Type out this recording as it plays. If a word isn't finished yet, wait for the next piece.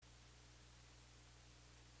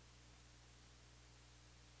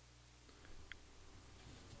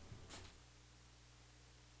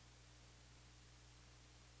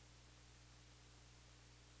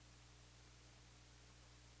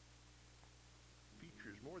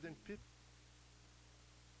than 50.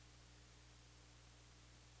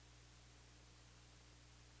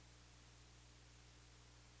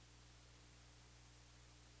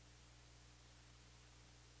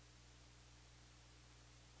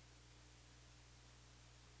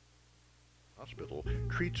 Hospital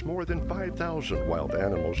treats more than 5,000 wild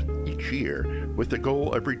animals each year with the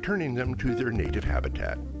goal of returning them to their native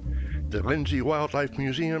habitat. The Lindsay Wildlife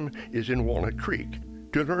Museum is in Walnut Creek.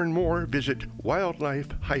 To learn more, visit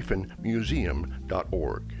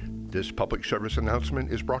wildlife-museum.org. This public service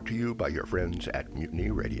announcement is brought to you by your friends at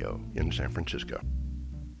Mutiny Radio in San Francisco.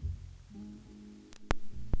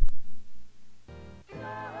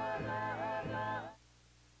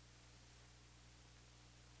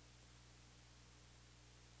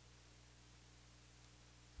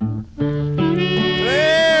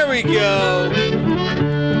 There we go.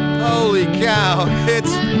 Holy cow.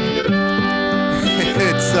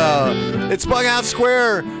 It's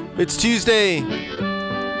BughouseSquare. It's Tuesday.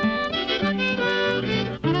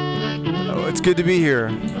 Oh, it's good to be here.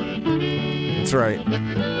 That's right.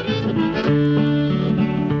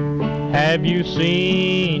 Have you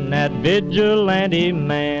seen that vigilante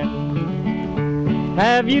man?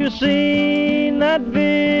 Have you seen that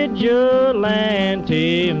vigilante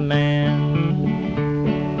man?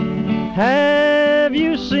 Have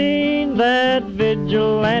you seen that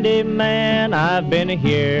vigilante man? I've been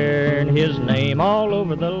hearing his name all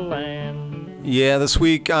over the land. Yeah, this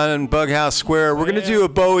week on BughouseSquare, we're going to do a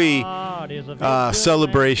Bowie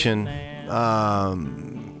celebration. Tell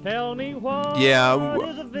me what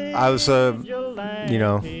I was a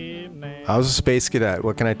space cadet.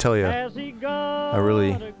 What can I tell you? I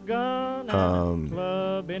really,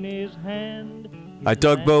 I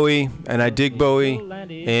dug Bowie and I dig Bowie,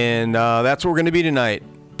 and that's what we're going to be tonight.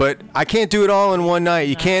 But I can't do it all in one night.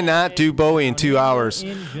 You cannot do Bowie in 2 hours.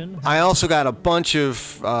 I also got a bunch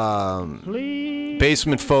of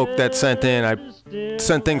basement folk that sent in. I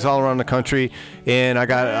sent things all around the country, and I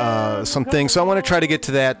got some things. So I want to try to get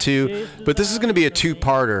to that too. But this is going to be a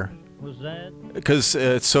two-parter because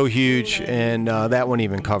it's so huge, and that won't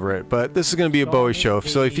even cover it. But this is going to be a Bowie show.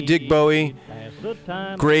 So if you dig Bowie,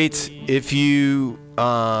 great. If you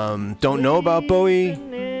don't know about Bowie,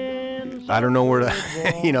 I don't know where to,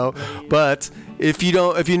 but if you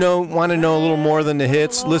want to know a little more than the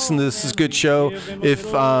hits, listen to this is a good show.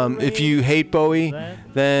 If you hate Bowie,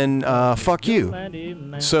 then fuck you.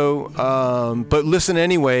 So, but listen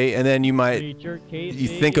anyway, and then you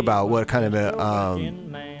think about what kind of a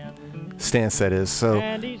stance that is. So,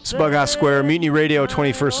 it's BughouseSquare, Mutiny Radio,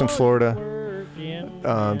 21st in Florida.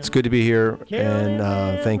 It's good to be here, and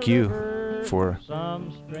thank you for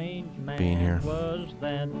being here.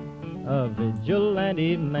 A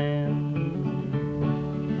vigilante man.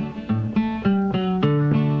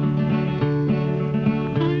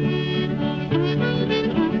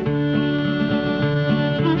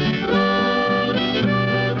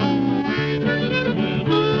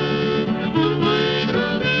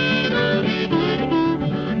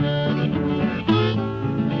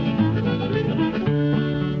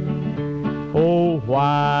 Oh,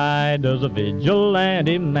 why does a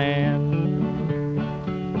vigilante man?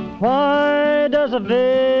 Why does a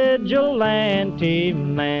vigilante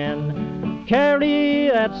man carry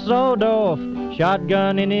that sawed-off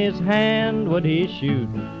shotgun in his hand? Would he shoot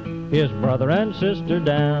his brother and sister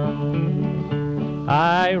down?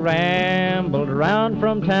 I rambled around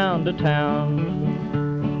from town to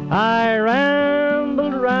town. I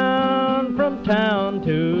rambled around from town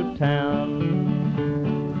to town.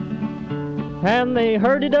 And they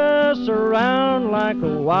herded us around like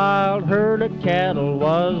a wild herd of cattle.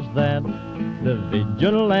 Was that the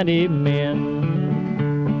vigilante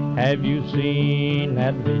men? Have you seen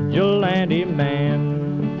that vigilante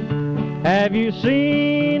man? Have you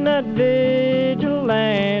seen that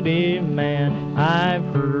vigilante man? I've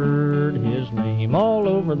heard his name all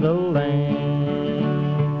over the land.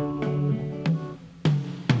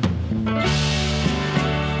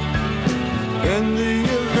 In the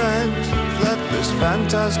event that this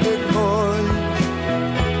fantastic voyage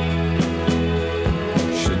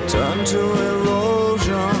should turn to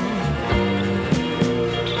erosion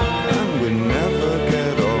and we never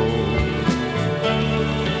get old,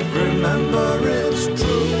 remember it's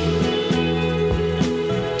true,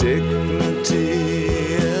 dignity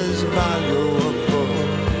is valuable,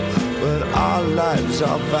 but our lives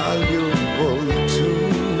are valuable too.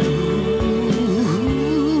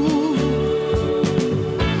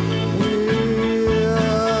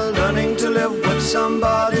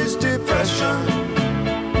 Somebody's depression,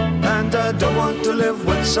 and I don't want to live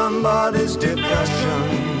with somebody's depression.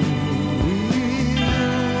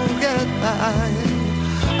 We'll get by,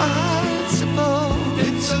 I suppose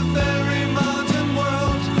it's a very modern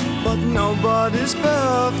world, but nobody's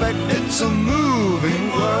perfect. It's a moving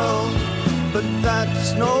world, but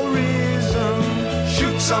that's no reason.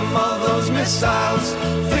 Shoot some of those missiles.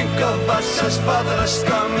 Think of us as fatherless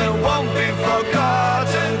scum. It won't be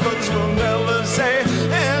forgotten, 'cause we'll never say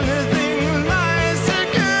anything nice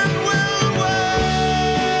again, will we?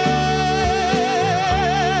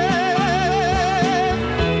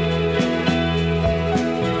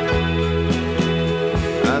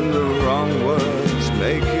 And the wrong words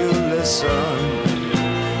make you listen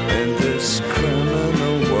in this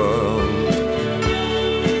criminal world.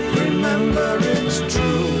 Remember, it's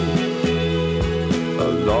true.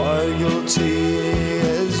 Loyalty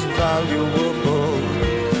is valuable,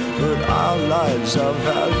 but our lives are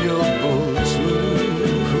valuable too.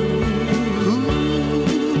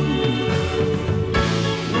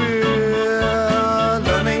 We're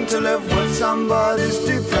learning to live with somebody's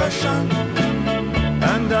depression,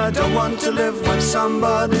 and I don't want to live with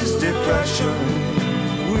somebody's depression.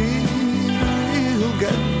 We'll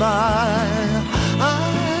get by, I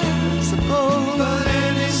suppose. But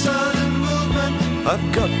any sudden movement, I've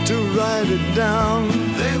got to write it down.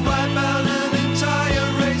 They wipe out an entire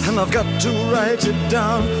race, and I've got to write it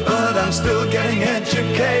down. But I'm still getting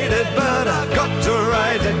educated, but I've got to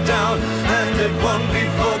write it down. And it won't be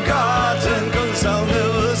forgotten, 'cause I'll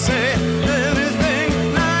never say anything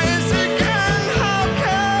nice again. How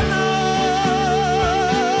can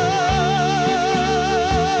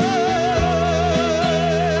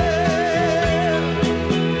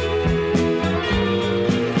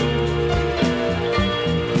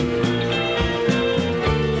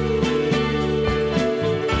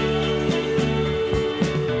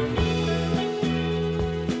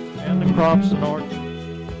crops and orchards.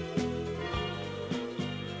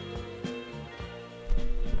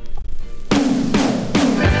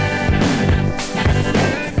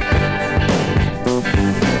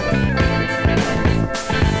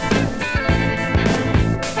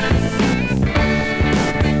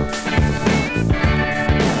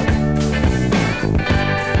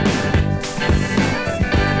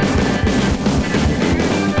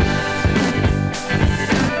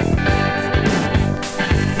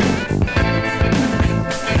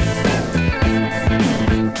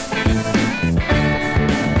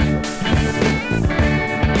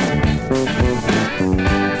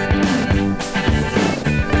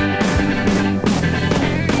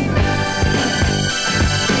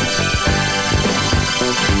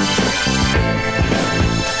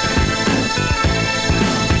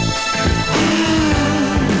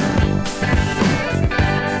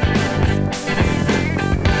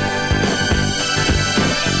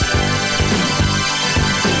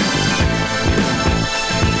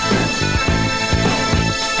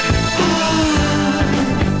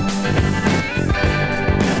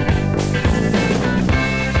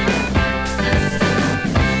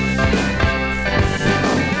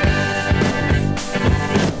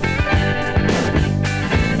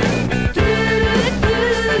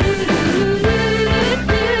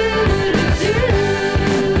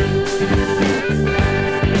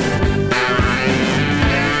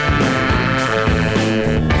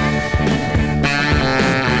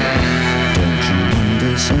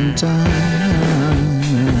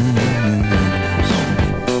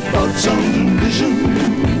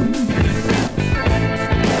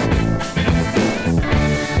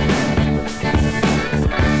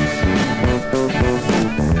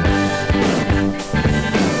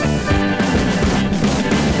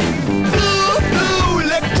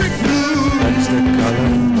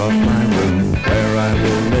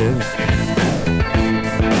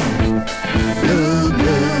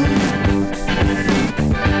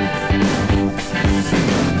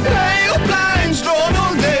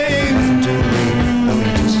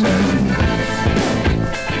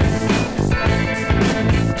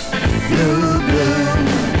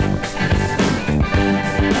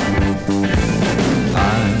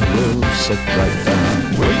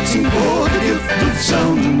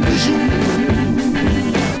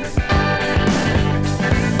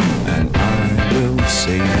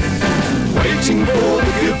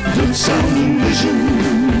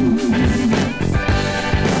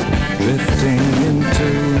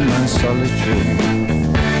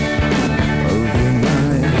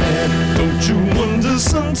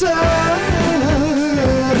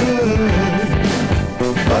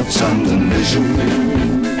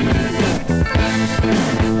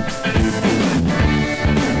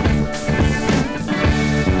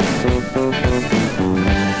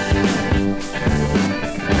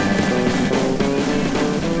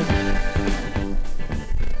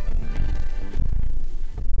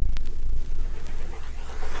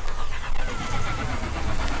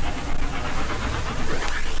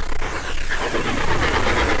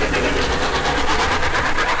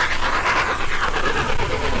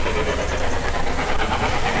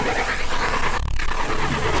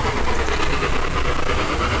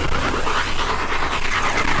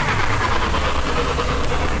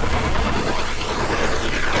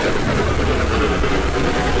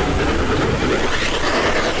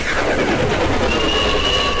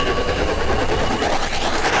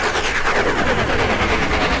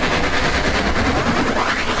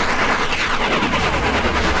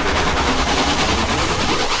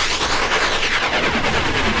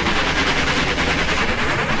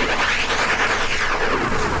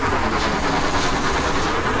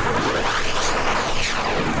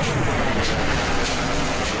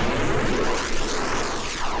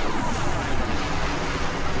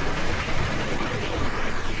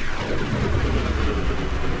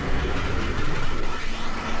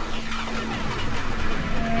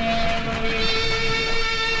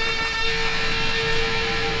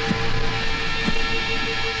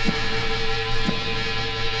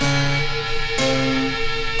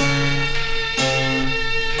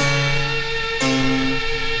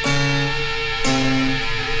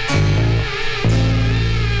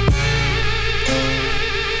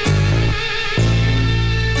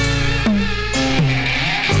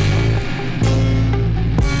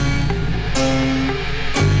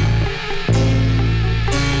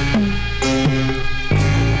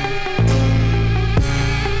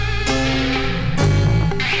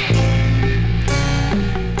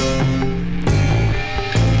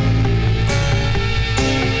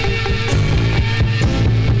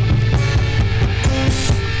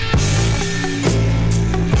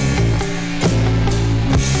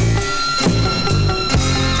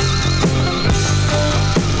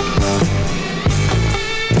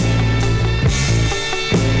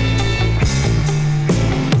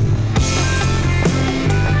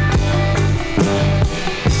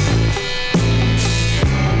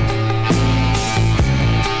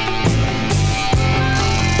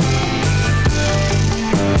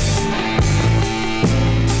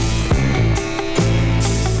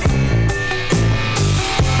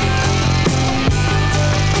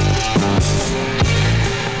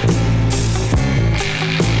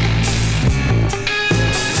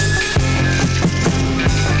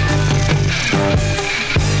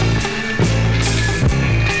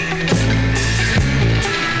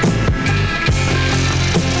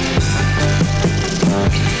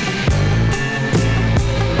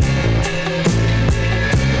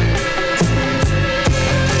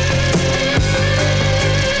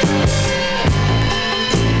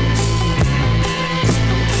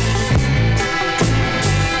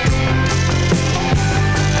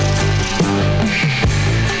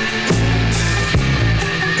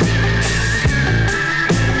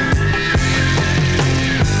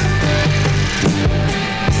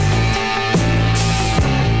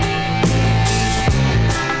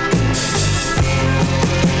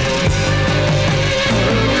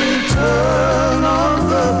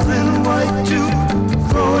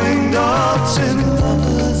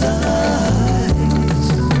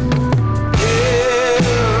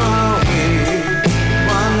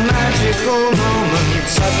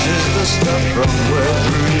 from where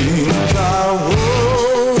dreams are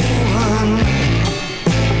woven.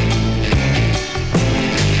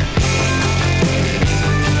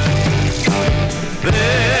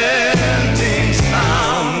 Venting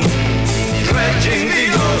sound, dredging the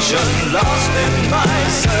ocean, lost in my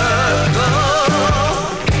circle.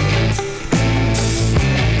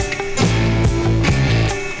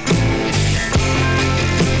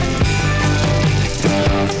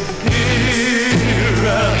 Here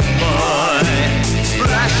am I,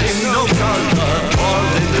 splashing no color, all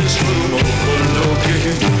in this room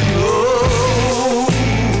overlooking the ocean.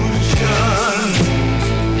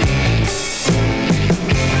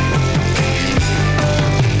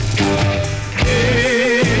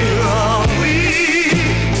 Here are we,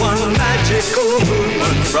 one magical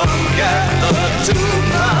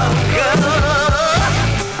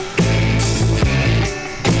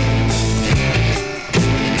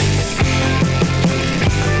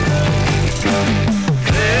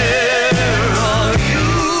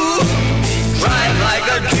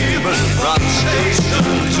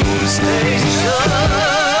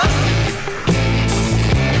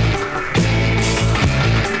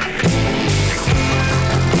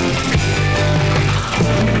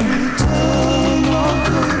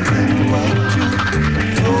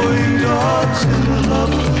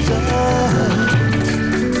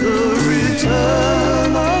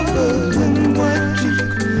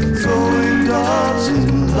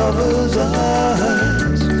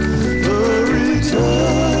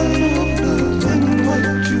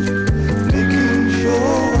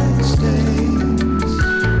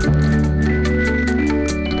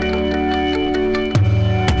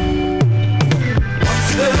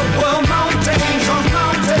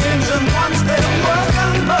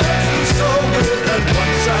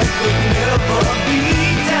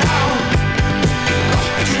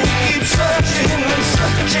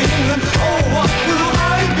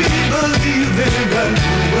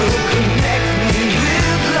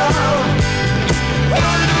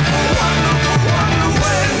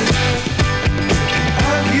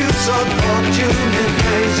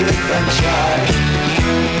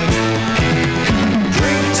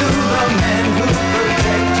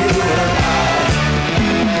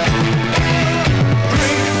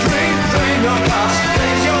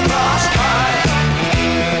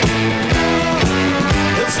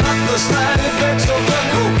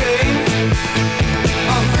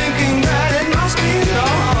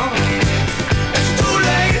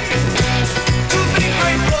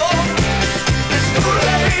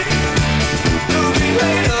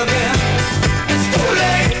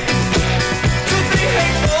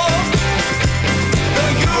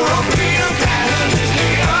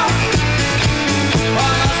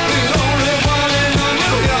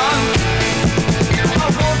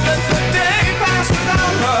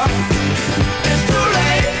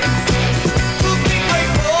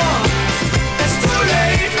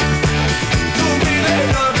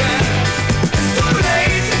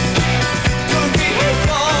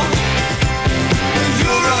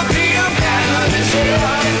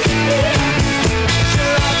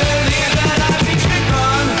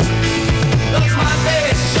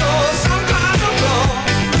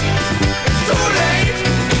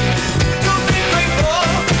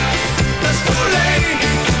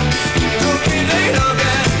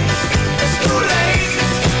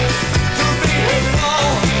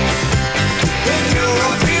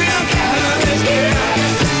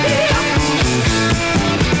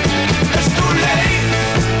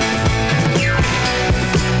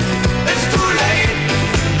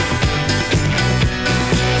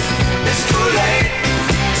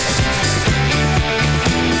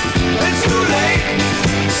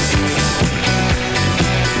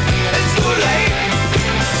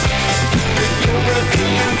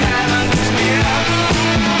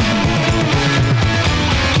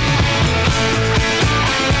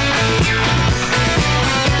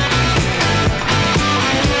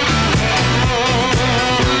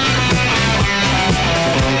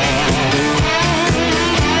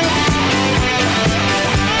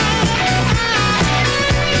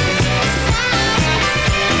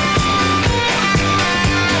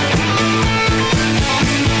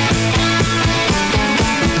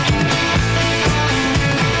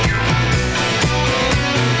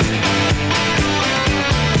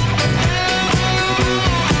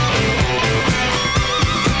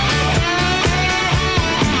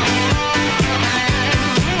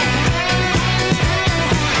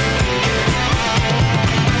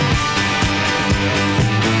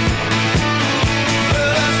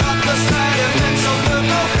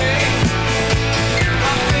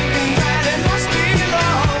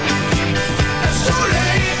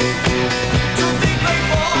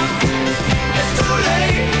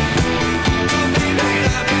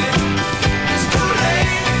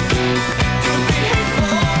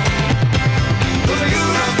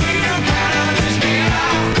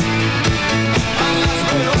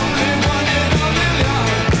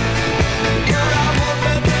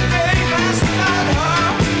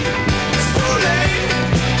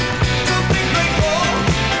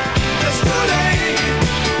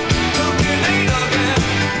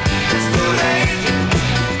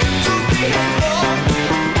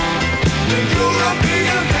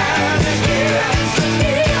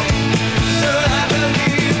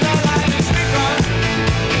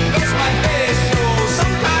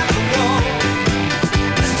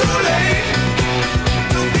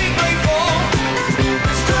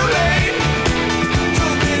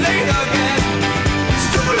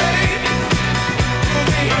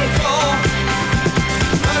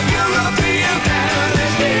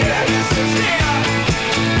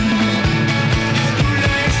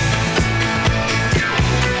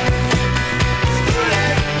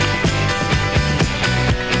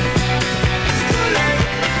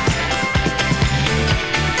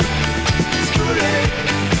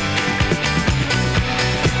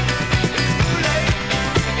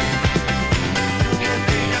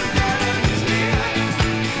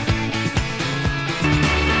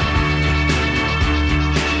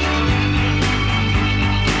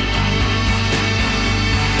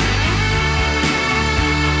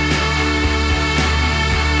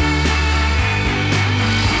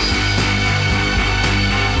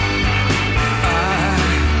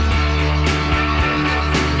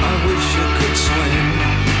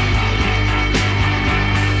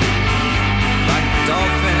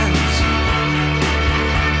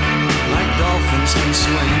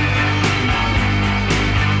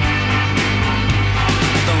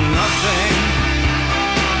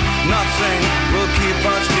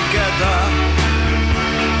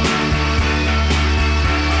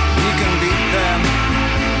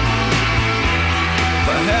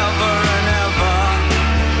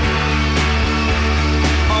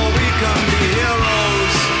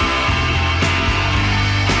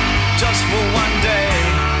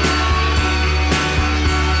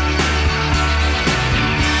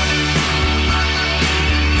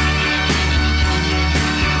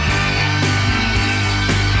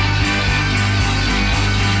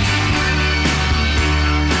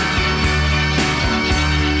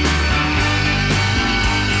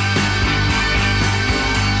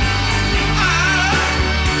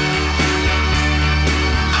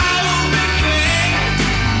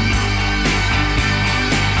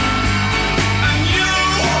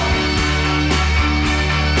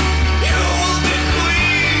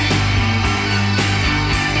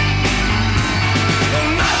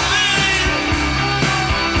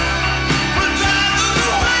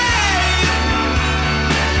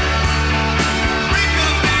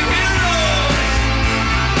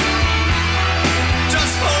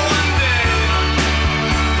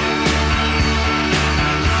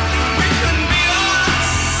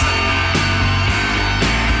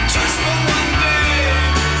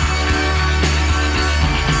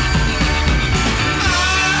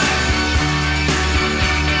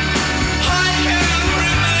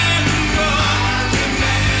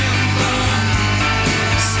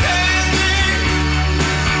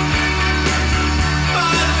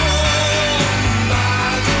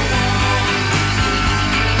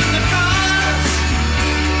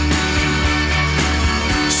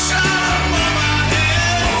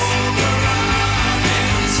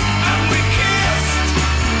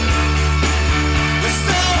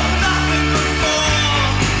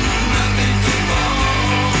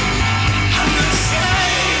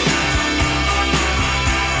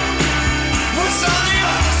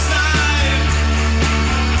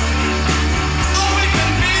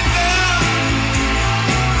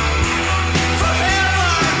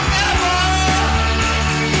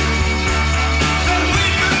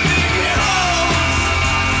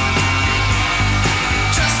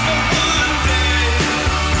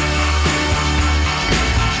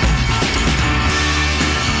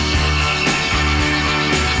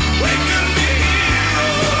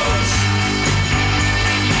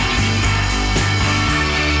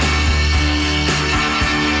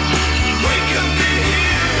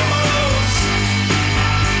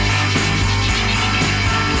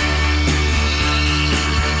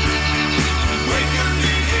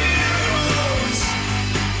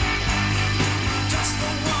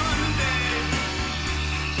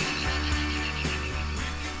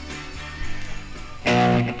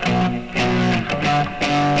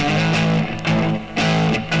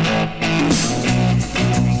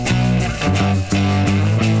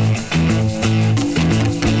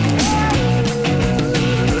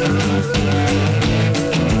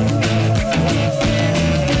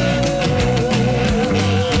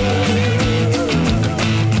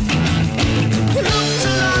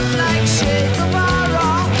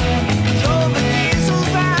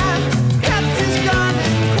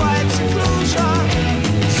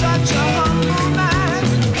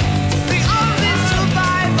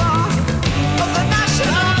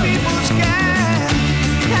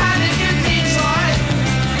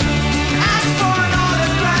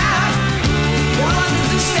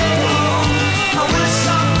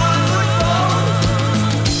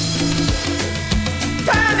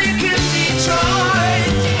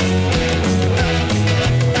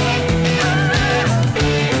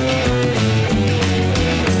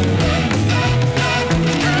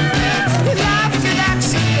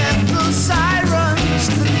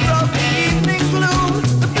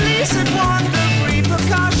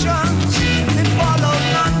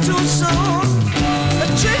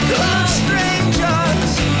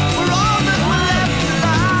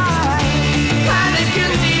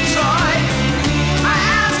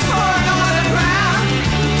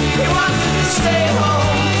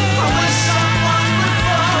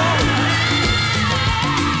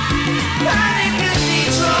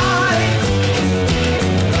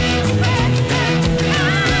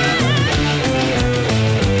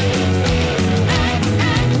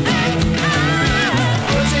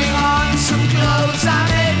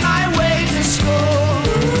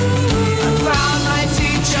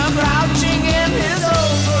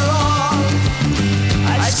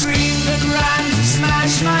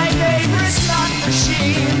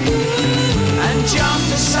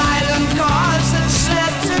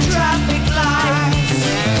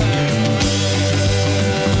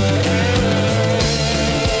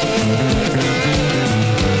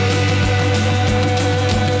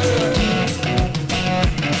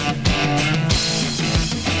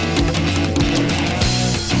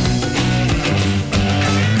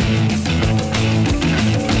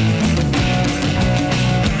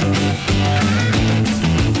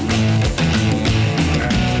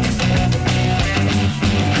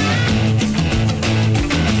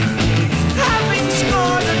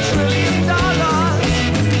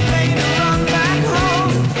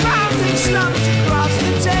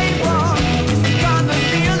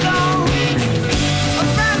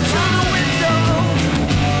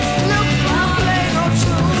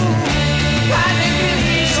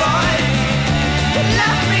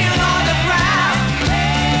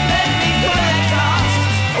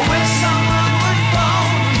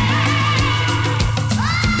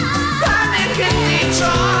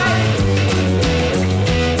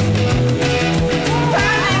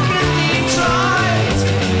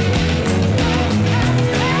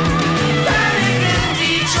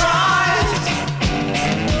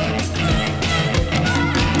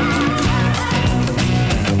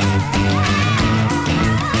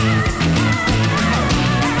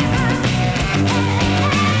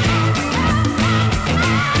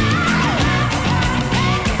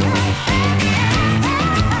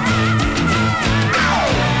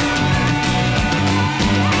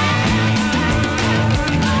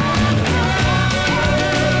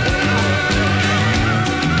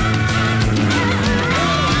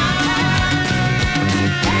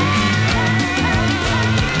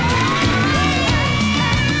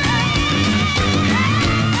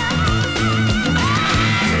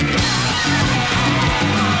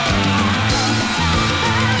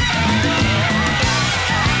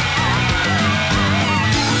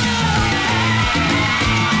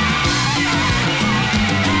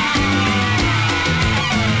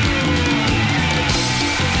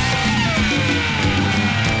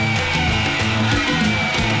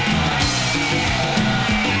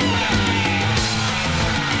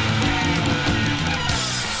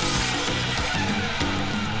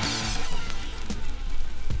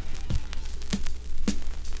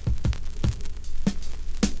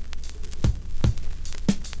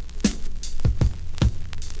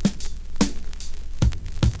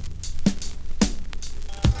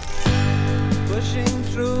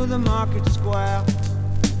Market Square.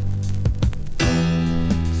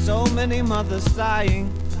 So many mothers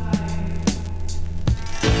dying.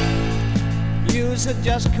 News had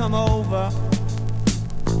just come over.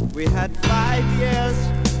 We had 5 years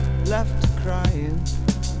left crying.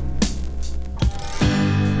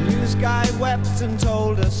 News guy wept and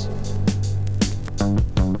told us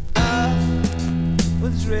Earth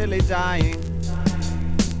was really dying.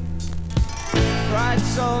 Cried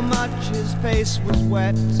so much his face was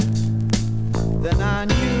wet. Then I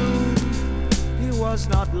knew he was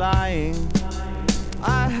not lying.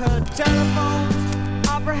 I heard telephones,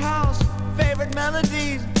 opera house, favorite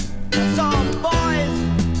melodies. I saw boys,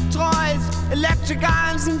 toys, electric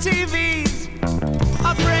irons and TVs.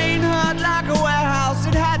 My brain hurt like a warehouse,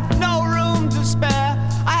 it had no room to spare.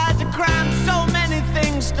 I had to cram so many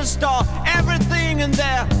things to store everything in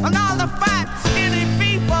there. And all the fat, skinny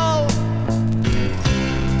people,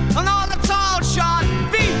 and all the tall, short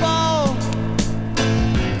people,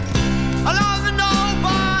 and all the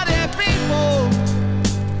nobody people,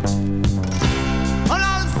 and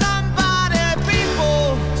all the somebody people.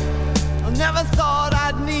 I never thought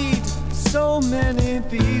I'd need so many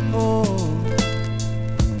people.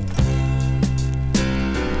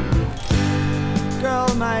 Girl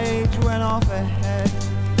my age went off ahead,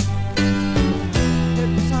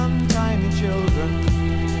 hit some tiny children.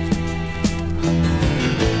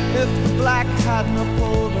 If the black hadn't have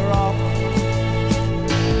pulled her off,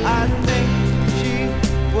 I think she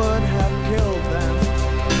would have killed them.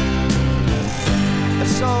 A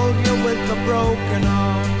soldier with a broken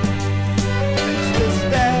arm used to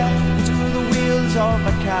stare through the wheels of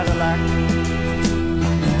a Cadillac.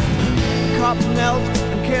 The cop knelt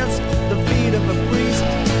and kissed the feet of a priest,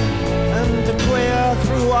 and a queer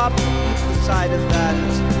threw up the sight of that.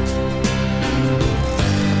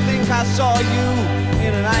 I think I saw you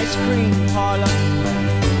in an ice cream parlor,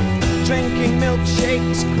 drinking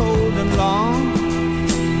milkshakes cold and long,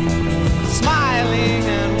 smiling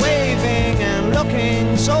and waving and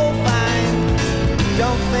looking so fine.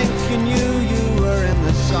 Don't think you knew you were in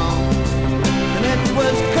the song. And it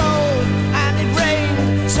was cold and it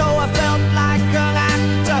rained, so I felt like an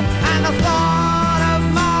actor, and I thought of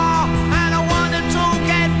more, and I wanted to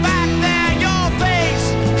get back there. Your face,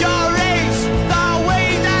 your race, the way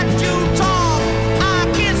that you talk. I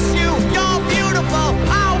kiss you, you're beautiful,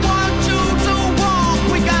 I want you to walk.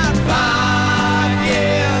 We got 5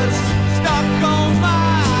 years stuck on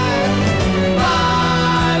my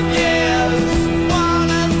 5 years.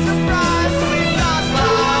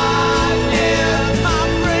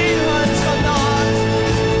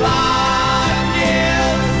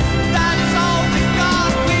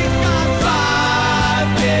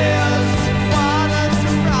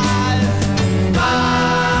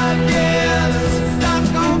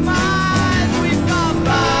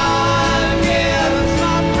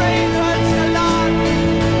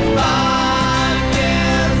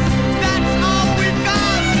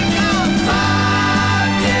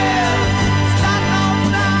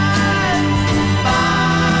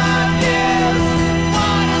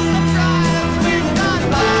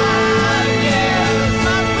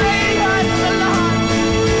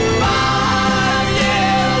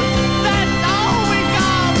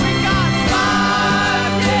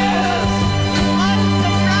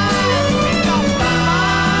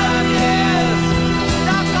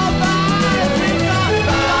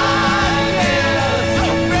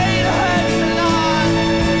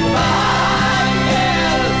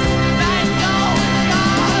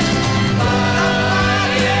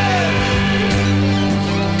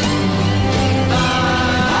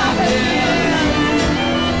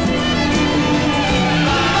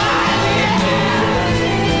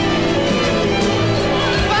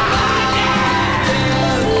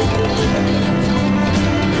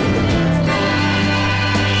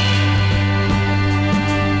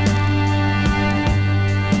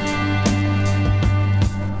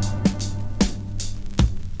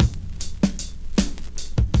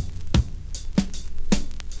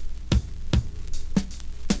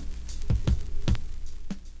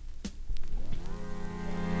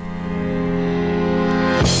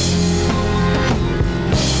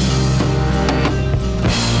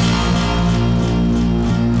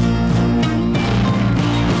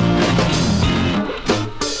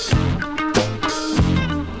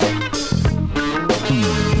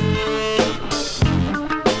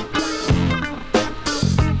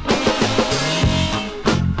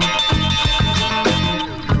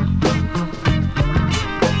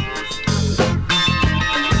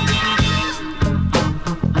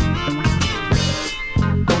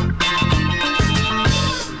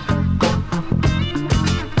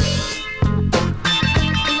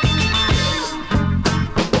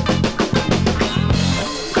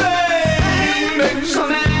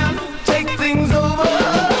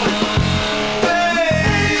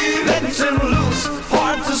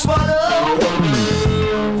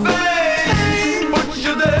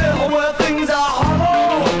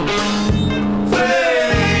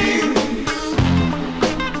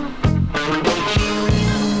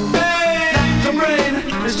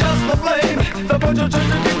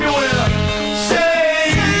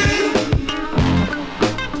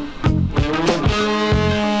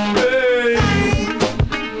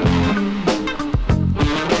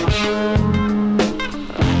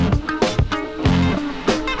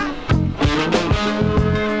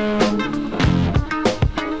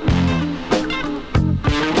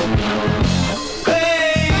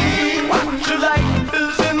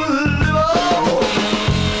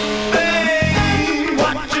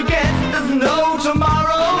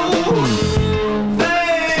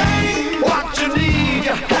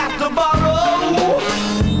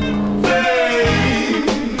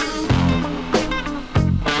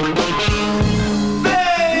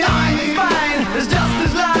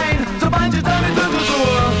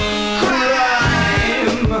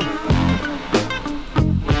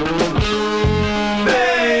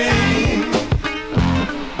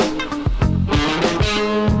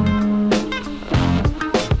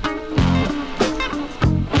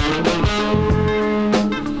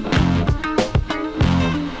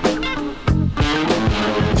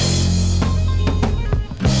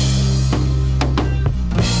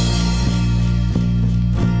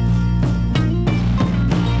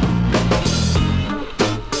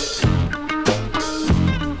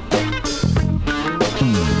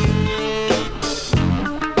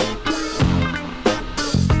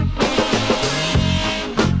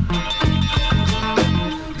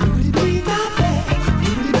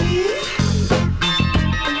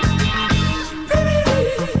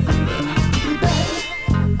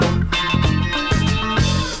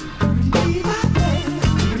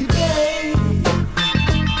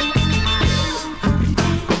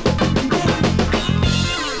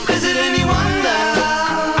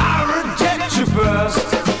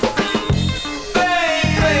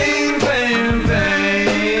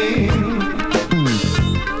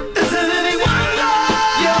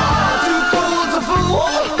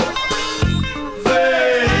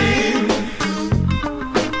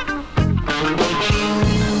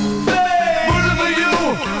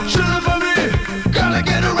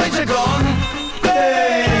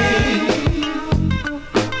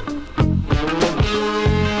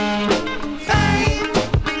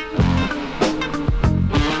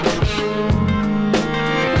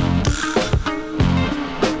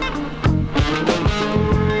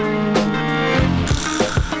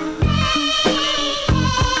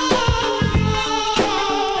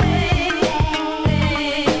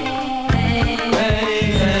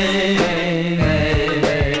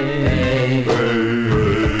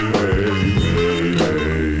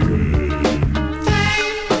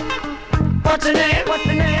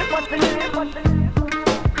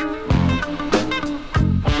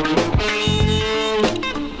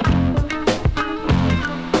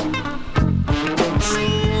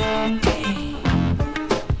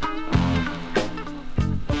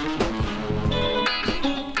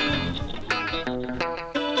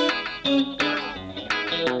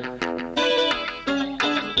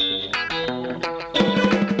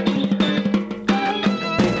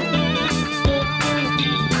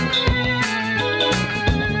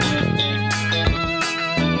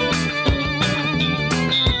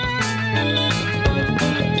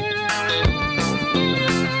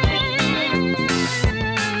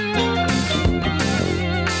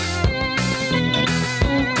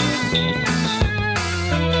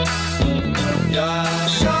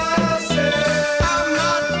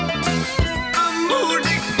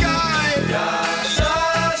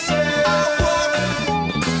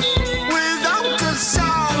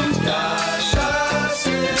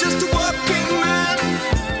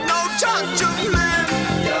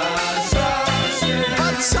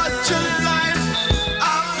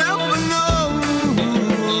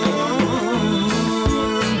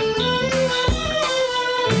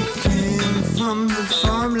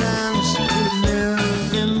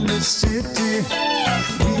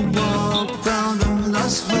 We walk proud and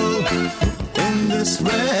lustful in this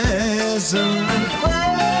resurrect world.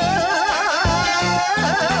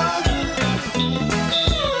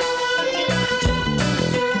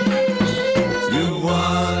 You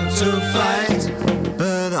want to fight,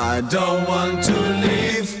 but I don't want to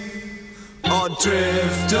leave or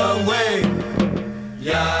drift away.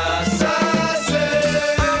 Yes, I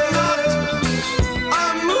say I'm not a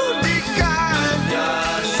moody guy.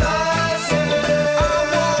 Yes, I say I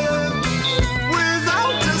walk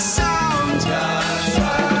without a sound. Yes, I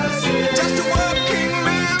say just a working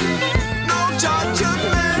man, no judge of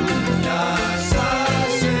men. Yes, I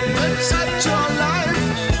say but such a life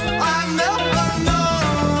I never know.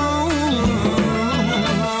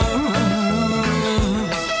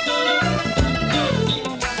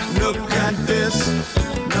 Look at this,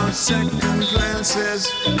 no second glances.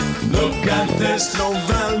 Look at this, no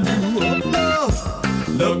value of love.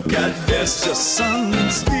 Look at this, just sun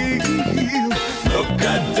and steel. Look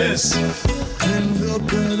at this, and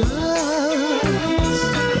look at us.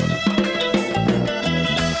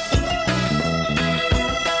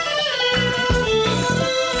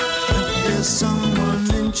 There's someone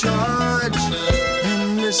in charge,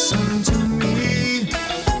 and listen to me.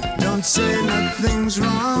 Don't say nothing's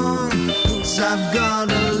wrong, 'cause I've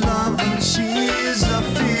got a love and she's a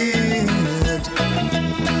fiend.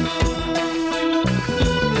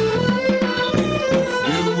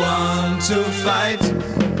 You want to fight,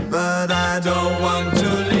 but I don't want to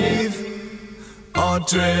leave or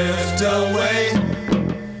drift away.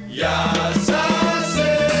 Yes, I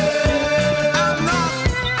say I'm not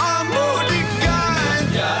a moody guy.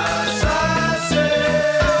 Yes, I say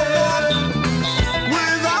I walk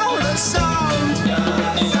without a sound.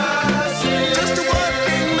 Yes, I say just a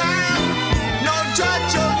working man, no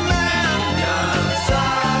judge of man. Yes, I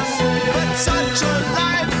say but such a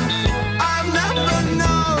life I've never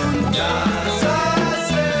known. Yes, I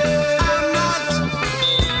say I'm not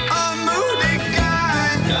a moody guy.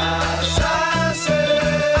 Yes, I say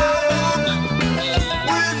I walk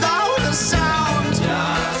without a sound.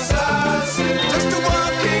 Yes, I say just a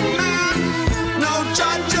working man, no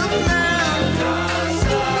judge of man. Yes,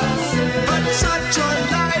 I say but such a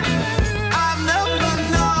life I've never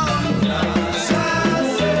known. Yes, I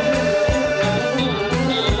say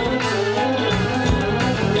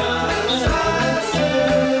yes, I say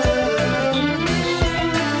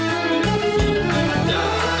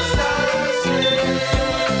yes, I say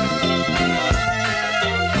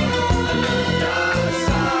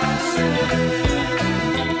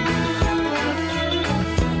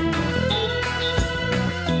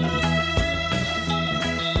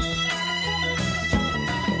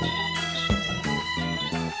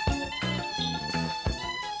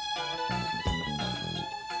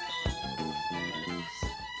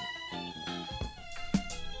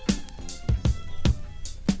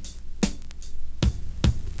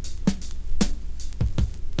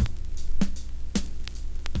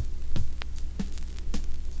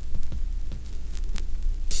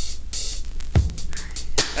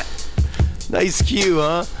Nice cue,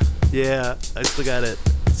 huh? Yeah, I still got it.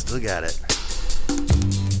 Still got it.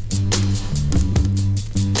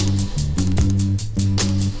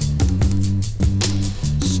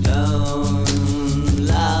 Stone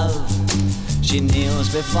love, she kneels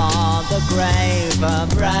before the grave, her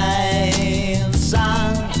brave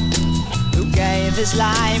son, who gave his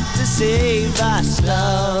life to save a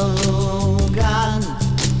slogan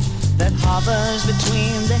that hovers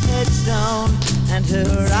between the headstone and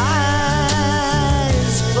her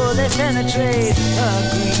eyes, for they penetrate her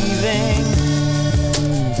grieving.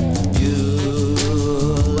 You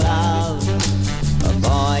love a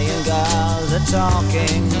boy and girl, they're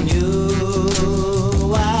talking new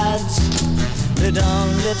words that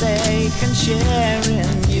only they can share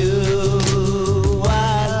in you.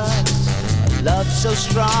 Words, a love so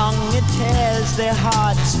strong it tears their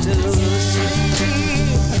hearts to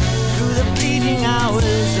sleep through the fleeting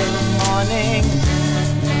hours of morning.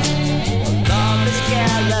 Love is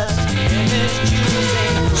careless in its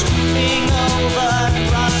choosing, sweeping over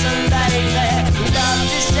cross and lightly. Love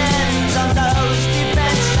descends on those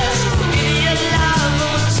defenseless. Idiot love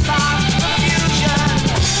will spark confusion.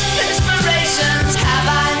 Inspirations have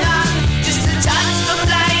I none, just a touch of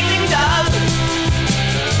blinding dove.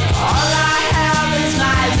 All I have is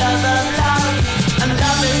my love of love, and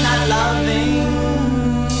love is not loving.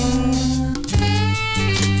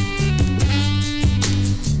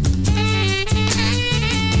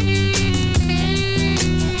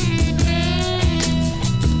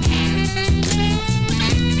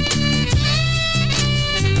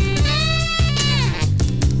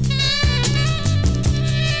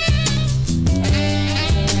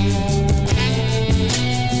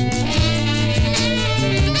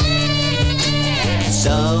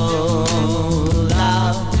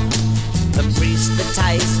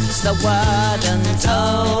 a word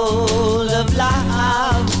untold of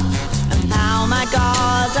love, and now my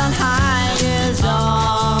God on high is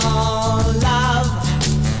all love.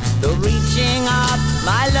 Though reaching up,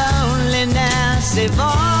 my loneliness evolves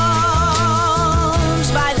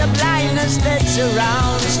by the blindness that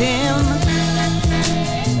surrounds him.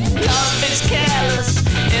 Love is careless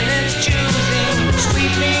in its choosing,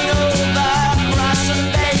 sweeping over, crossing,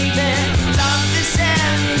 baby. Love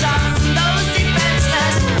descends on those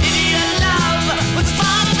defenseless. Idiot love with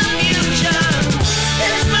far confusion.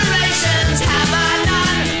 Inspirations have I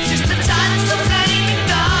none, just a touch of flaming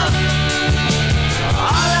dove.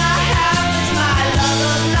 All I have is my love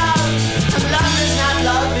of love, and love is not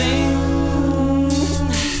loving.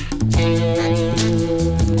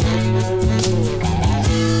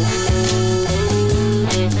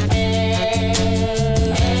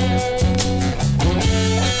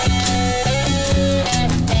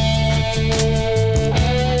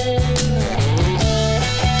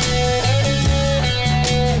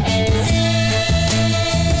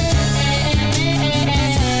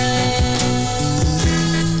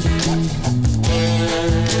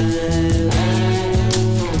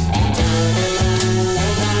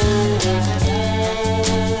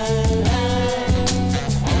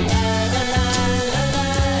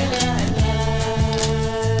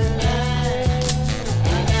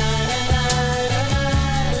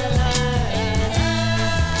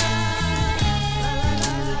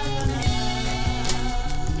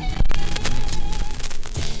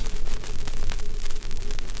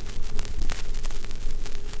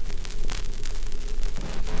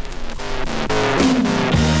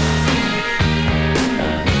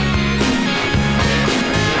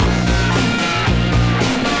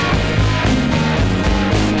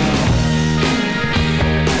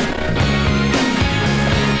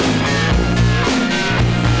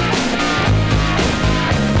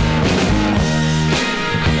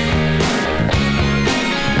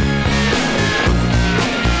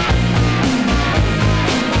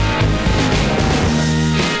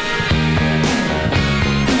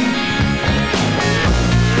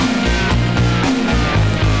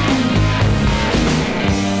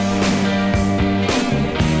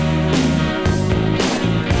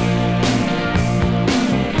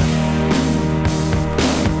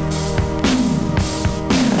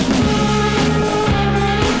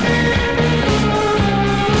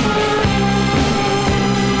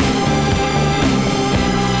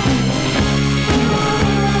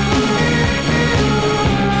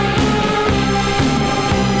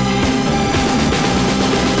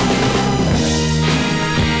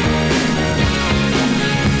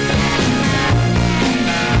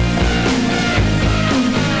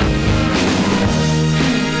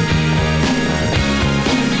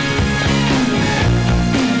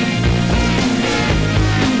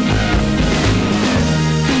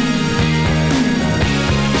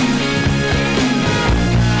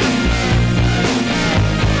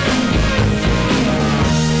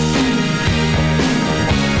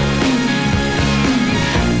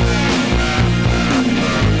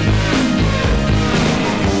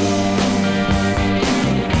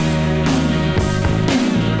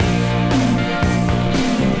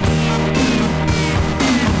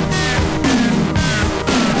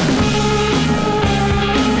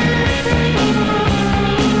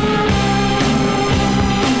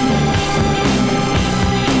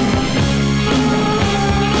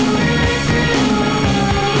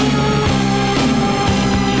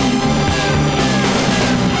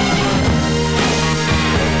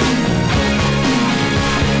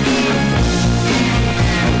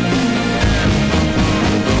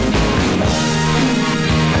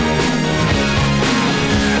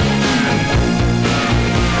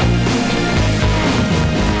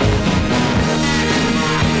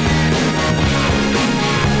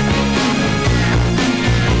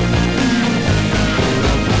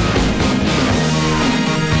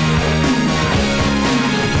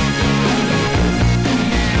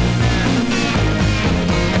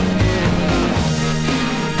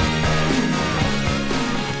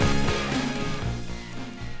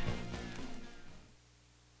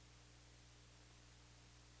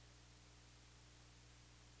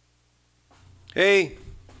 Hey.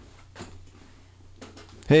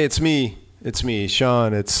 Hey, it's me. It's me,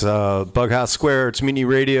 Sean. It's BughouseSquare. It's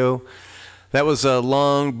MutinyRadio. That was a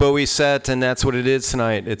long Bowie set, and that's what it is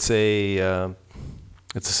tonight. It's a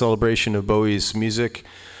celebration of Bowie's music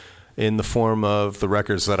in the form of the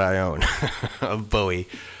records that I own of Bowie.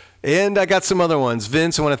 And I got some other ones.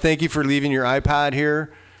 Vince, I want to thank you for leaving your iPod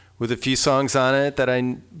here with a few songs on it that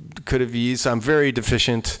I could have used. I'm very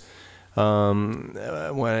deficient when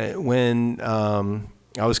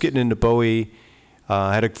I was getting into Bowie.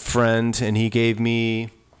 I had a friend, and he gave me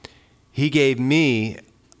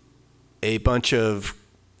a bunch of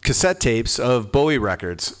cassette tapes of Bowie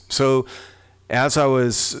records. So as I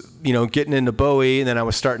was, getting into Bowie, and then I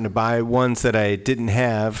was starting to buy ones that I didn't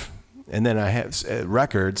have, and then I had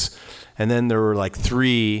records, and then there were like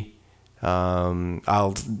 3.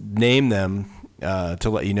 I'll name them to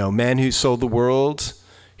let you know: Man Who Sold the World,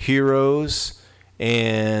 Heroes,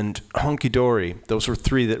 and Hunky Dory. Those were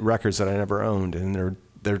 3 records that I never owned, and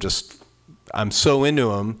they're just, I'm so into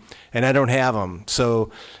them, and I don't have them,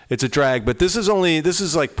 so it's a drag. But this is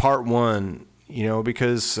like part 1,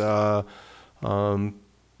 because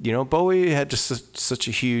Bowie had just such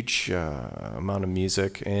a huge amount of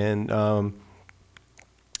music, and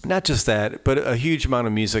not just that, but a huge amount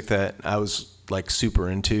of music that I was like super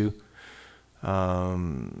into,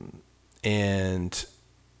 and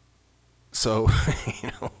so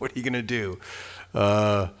what are you gonna do?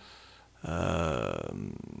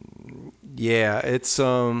 Yeah, it's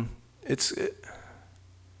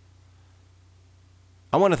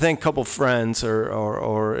I want to thank a couple friends,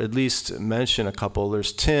 or at least mention a couple.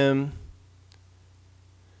 There's Tim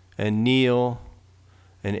and Neil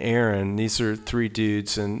and Aaron. These are 3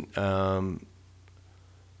 dudes, and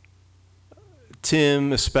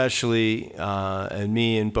Tim especially, and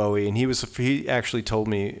me and Bowie. And he actually told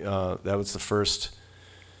me that was the first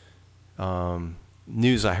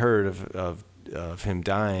news I heard of him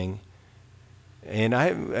dying.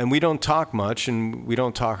 And we don't talk much, and we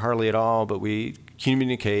don't talk hardly at all, but we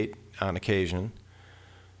communicate on occasion,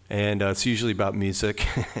 and it's usually about music.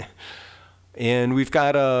 And we've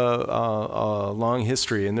got a long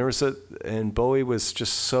history, and and Bowie was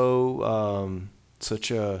just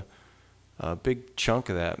such a big chunk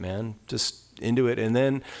of that, man, just into it. And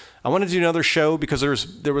then I wanted to do another show because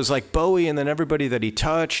there was like Bowie, and then everybody that he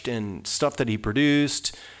touched and stuff that he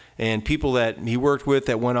produced, and people that he worked with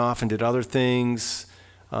that went off and did other things,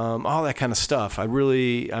 all that kind of stuff.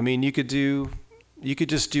 You could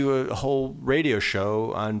just do a whole radio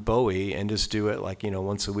show on Bowie and just do it like,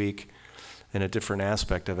 once a week in a different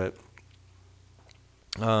aspect of it.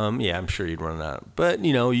 Yeah, I'm sure you'd run out. But,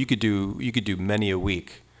 you could do many a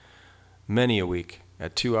week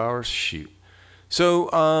at 2 hours. Shoot.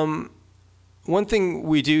 So, one thing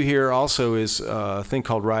we do here also is a thing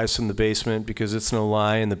called Rise from the Basement, because it's no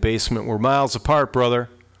lie. In the basement, we're miles apart,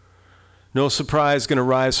 brother. No surprise, gonna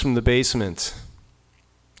rise from the basement.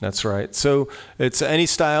 That's right. So it's any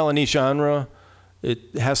style, any genre.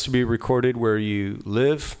 It has to be recorded where you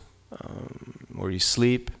live, where you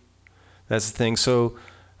sleep. That's the thing. So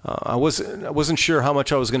I wasn't sure how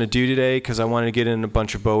much I was going to do today because I wanted to get in a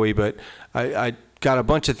bunch of Bowie, but I got a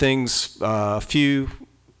bunch of things,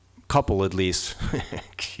 couple at least,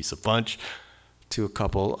 geez, a bunch to a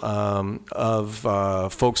couple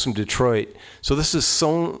of folks from Detroit. So this is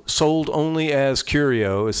Sold Only as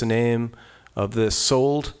Curio is the name of this,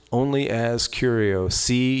 Sold Only as Curio,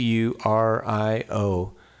 Curio,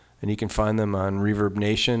 and you can find them on Reverb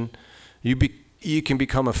Nation. You can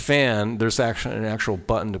become a fan. There's actually an actual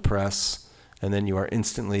button to press, and then you are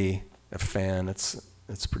instantly a fan. It's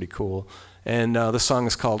pretty cool. And the song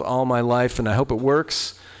is called All My Life, and I hope it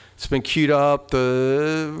works. It's been queued up.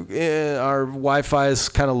 Our Wi-Fi is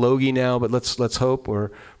kind of logy now, but let's hope.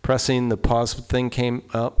 We're pressing the pause thing came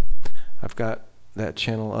up. I've got that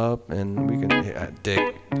channel up, and we can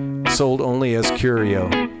dig. Sold Only as Curio.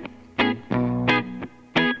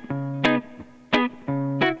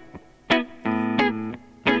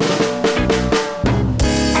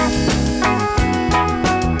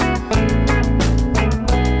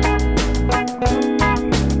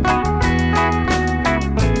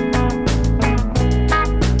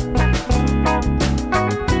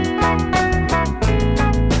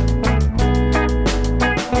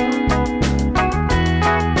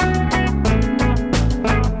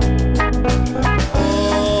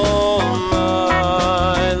 Oh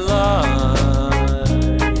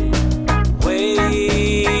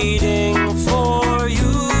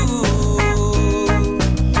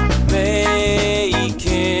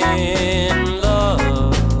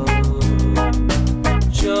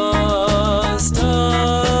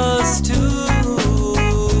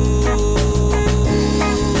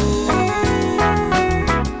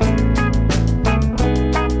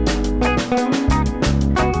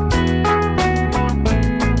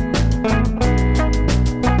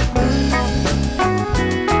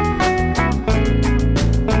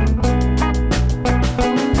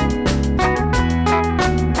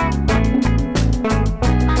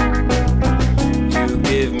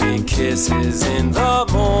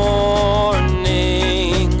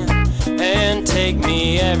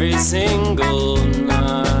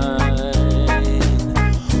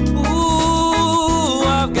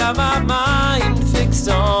got my mind fixed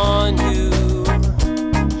on you.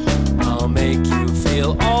 I'll make you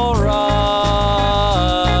feel alright.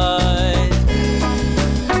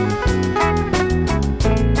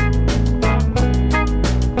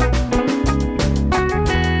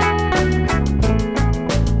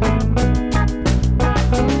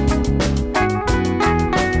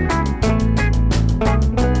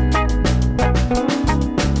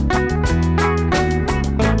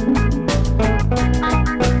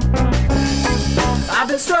 I've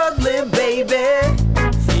been struggling, baby,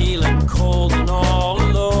 Feeling cold and all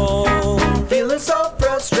alone. feeling so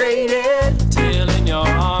frustrated. Till in your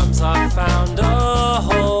arms I found a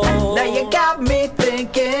home. Now you got me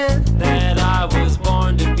thinking That I was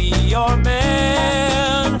born to be your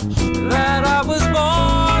man. That I was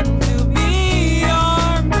born to be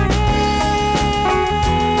your man.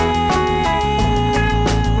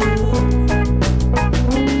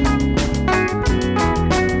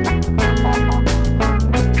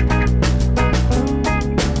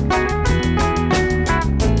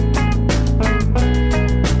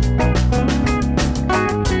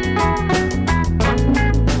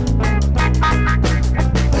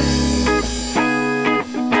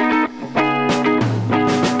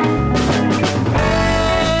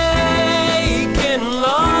 Making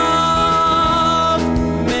love,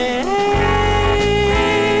 making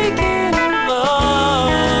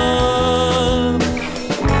love,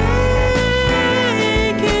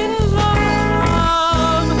 making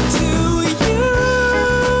love to you.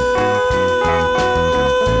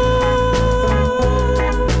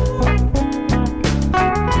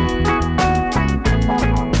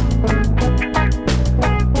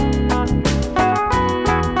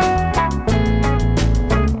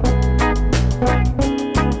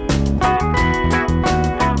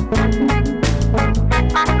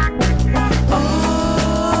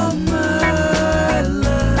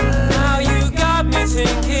 Now you got me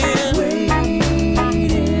thinking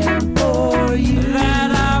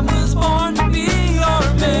that I was born to be your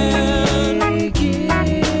man.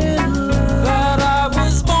 That I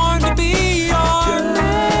was born to be your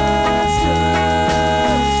man.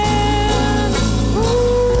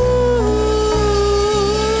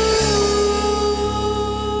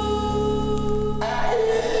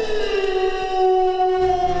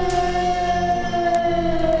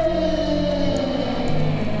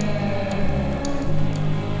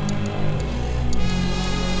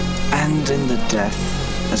 And in the death,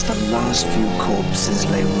 as the last few corpses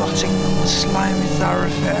lay rotting on the slimy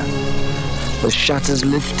thoroughfare, the shutters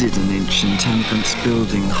lifted an inch in Temperance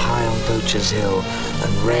Building high on Poacher's Hill,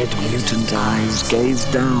 and red mutant eyes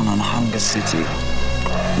gazed down on Hunger City.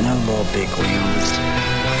 No more big wheels.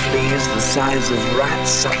 Fleas the size of rats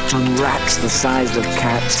sucked on rats the size of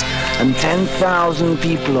cats, and 10,000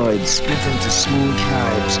 peopleoids split into small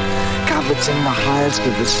tribes, coveting the highest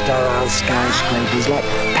of the sterile skyscrapers like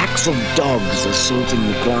packs of dogs assaulting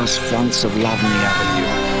the glass fronts of Lovely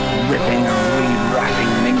Avenue, ripping and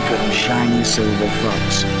re-wrapping mink and shiny silver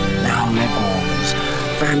fox, now legworms,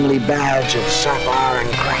 family badge of sapphire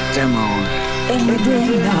and cracked emerald. Every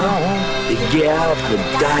day now, the gear for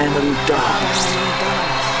diamond dogs.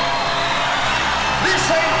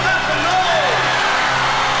 This ain't nothing, no!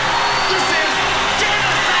 This is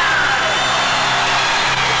genocide!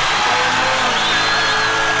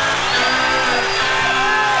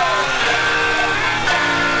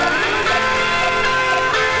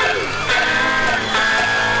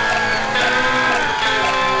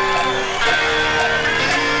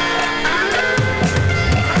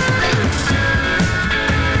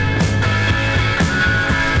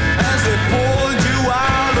 As they pulled you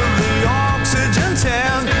out of the oxygen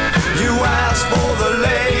tent, you asked for the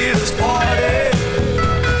latest party.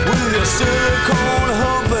 With your silicone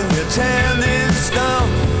hump and your tan-inch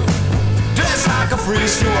stump, dressed like a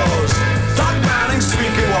priest you was, Doc Browning's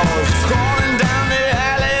streaky walls, crawling down the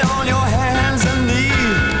alley on your hands and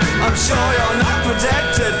knees. I'm sure you're not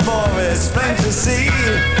protected for it's plain to see.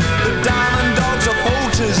 The diamond dogs are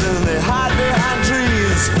poachers and they hide behind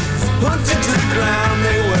trees. Hunted to the ground,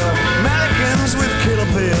 they were mannequins with killer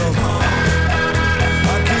pills.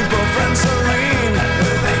 I keep a friend serene.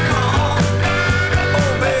 Will they come?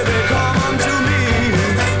 Oh baby, come unto me.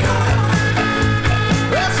 Will they come?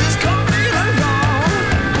 This is complete and gone.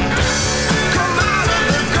 Come out of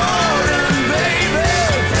the garden, baby.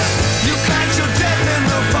 You catch your death in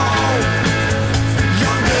the fall.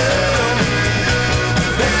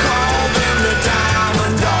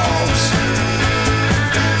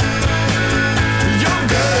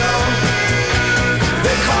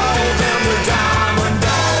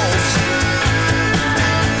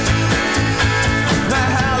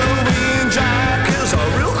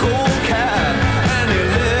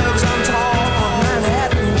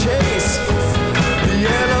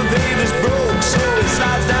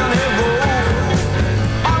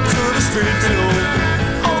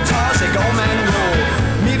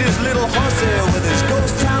 pussy with his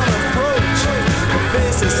ghost town approach. Her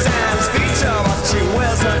face is Sam's feature, but she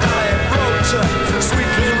wears a diet brooch.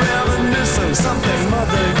 Sweetly reminiscent, something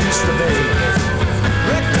mother used to be.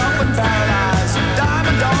 Wrecked up and paralyzed,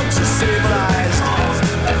 diamond dogs are stabilized.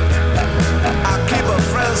 I keep a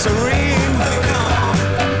friend serene.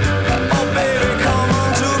 Oh baby, come on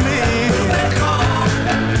to me.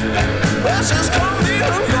 Well, she's coming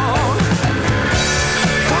and gone.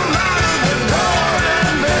 Come out of the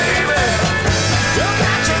garden, baby. You'll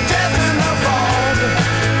catch your death in the fog.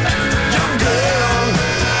 Young girl,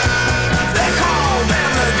 they call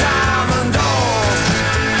them the diamond dogs.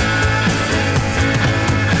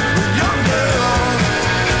 Young girl,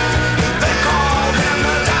 they call them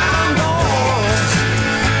the diamond dogs.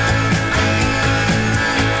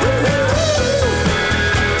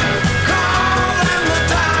 Call them the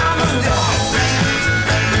diamond dogs.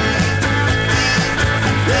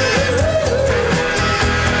 Call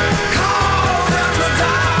them the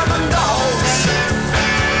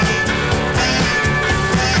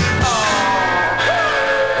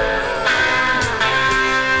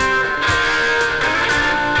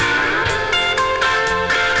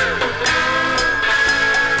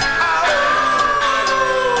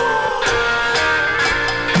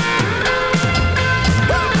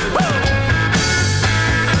dogs.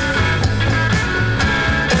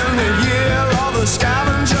 In the year of the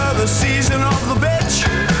scavenger, the season of the bitch,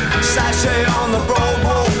 sachet on the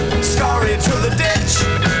boardwalk, scurry to the ditch.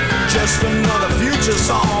 Just another future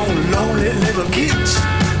song, lonely little kids.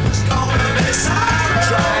 It's gonna be sad.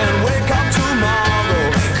 Try and wake up tomorrow.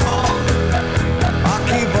 I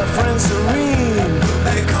keep a friend serene.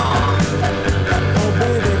 They come. Oh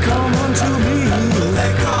baby, come on to me.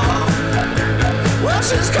 They come. Well,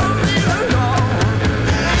 she's coming along.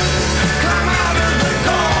 Come out of the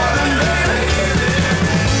garden, baby.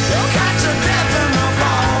 You'll catch a death in the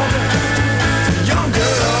fog. Young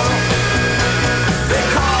girl, they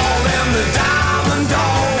call them the diamond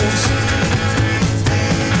dogs.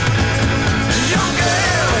 Young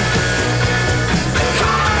girl, they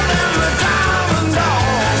call them the diamond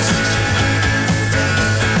dogs.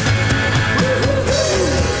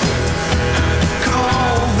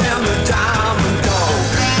 Call them the diamond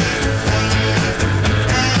dogs.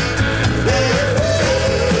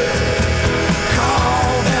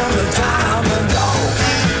 Call them the diamond dogs.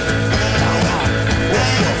 Call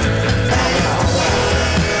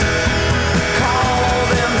them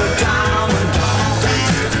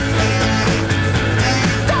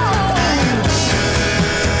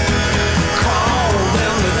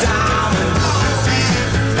the diamond dogs.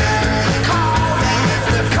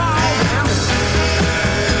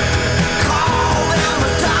 Call them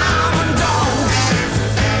the diamond dogs.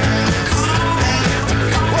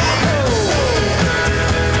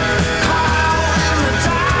 Call them the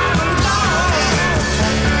diamond dogs.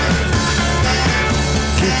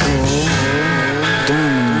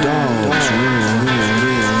 Diamond dogs,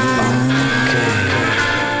 real funky.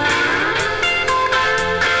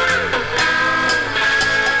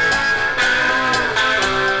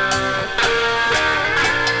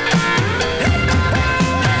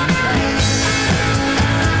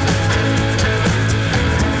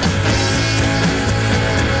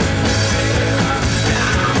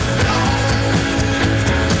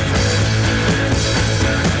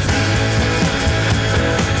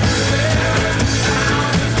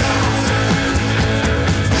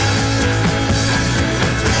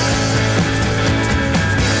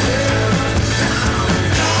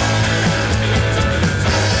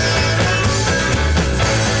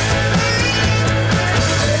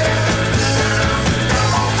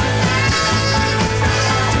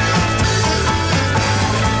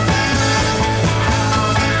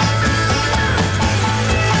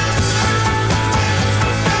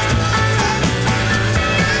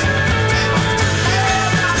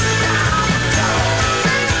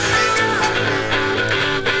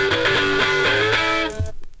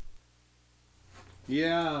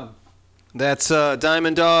 Yeah, that's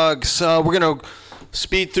Diamond Dogs. We're gonna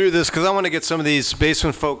speed through this because I want to get some of these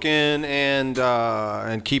basement folk in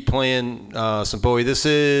and keep playing some Bowie. This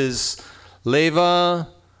is Leva,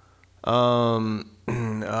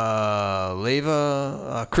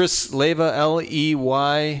 Chris Leva,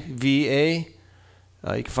 Leyva.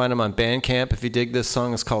 You can find him on Bandcamp if you dig this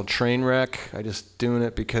song. It's called Trainwreck. I just doing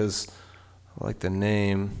it because I like the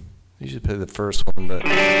name. I usually play the first one, but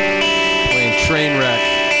playing Trainwreck,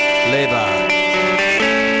 Leva.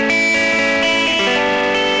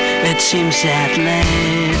 It seems that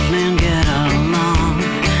they've been get along,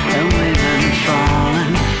 and we've been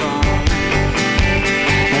falling,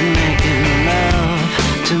 and making love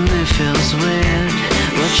to me feels weird.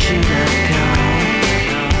 What should I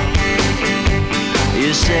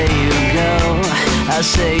You say you go, I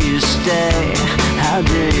say you stay. How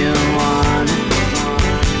do you want it?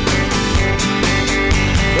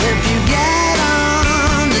 If you get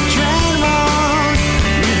on the train, won't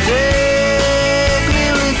you take me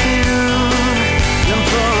with you? Don't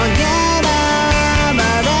forget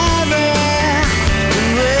about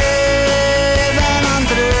everything we've been on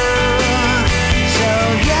through. So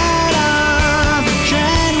get off the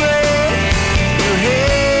train where you're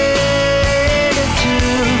headed to.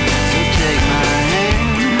 So take my hand,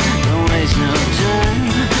 don't waste no time,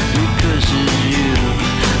 because it's you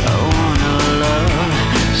I wanna love.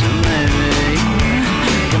 So maybe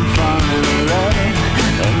you can fall in love,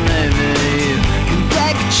 and maybe you can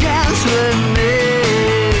take a chance with me.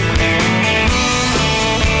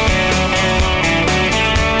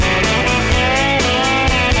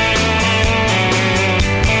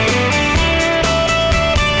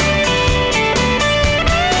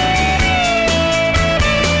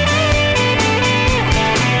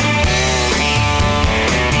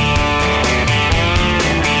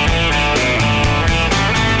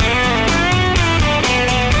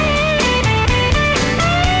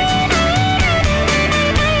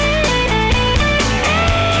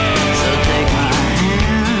 So take my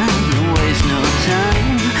hand, don't waste no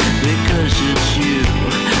time, because it's you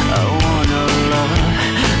I wanna love.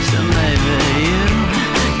 So maybe you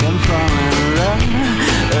can fall in love,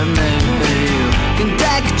 and maybe you can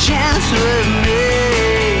take a chance with me.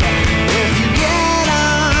 If you get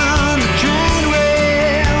on the train,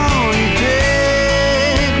 won't you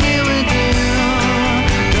take me with you?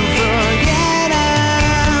 Don't forget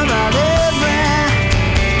about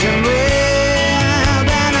everything we've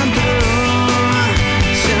been on through.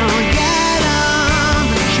 So get on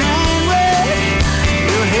the train where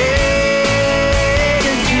you're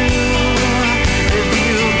headed to. If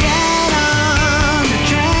you get on the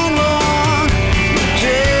train, won't you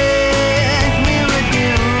take me with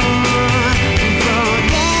you? Don't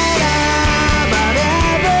forget about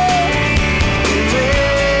everything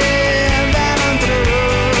we've been on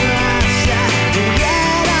through. So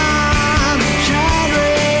get on the train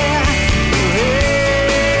where you're headed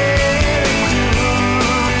to.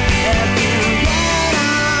 If you get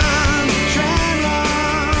on the train,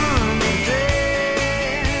 won't you take me with you?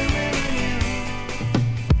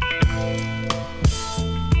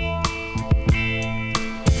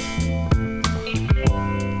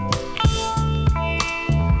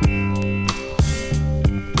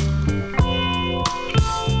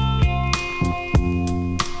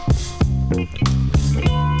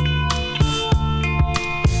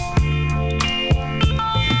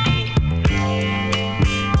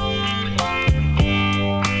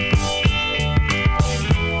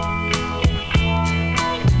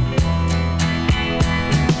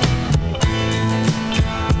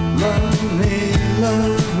 Love me,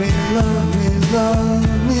 love me, love me, love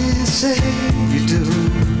me, say you do.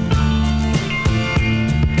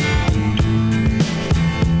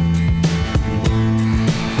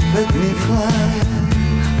 Let me fly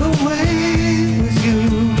away with you.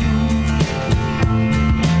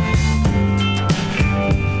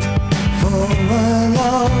 For my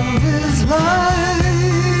love is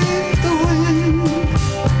like the wind,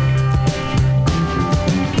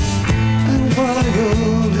 and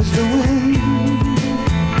wild is the wind.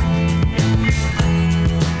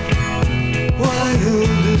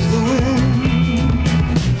 Wild is the wind.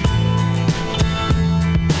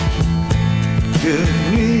 Give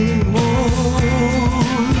me more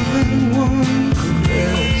than one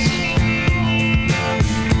caress.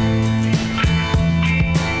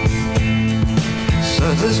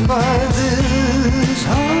 Satisfy this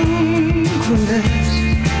hungriness.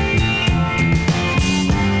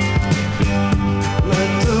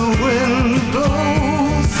 Let the wind blow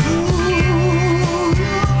through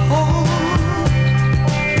your heart.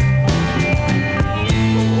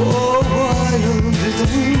 Oh, wild is the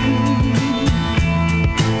wind.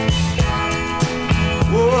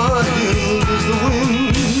 Wild is the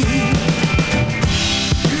wind.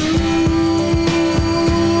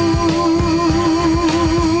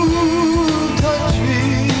 You touch me.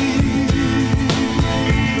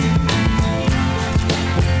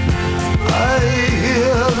 I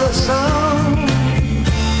hear the sound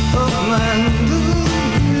of mandolins.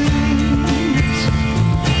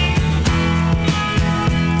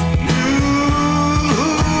 You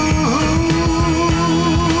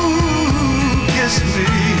kiss me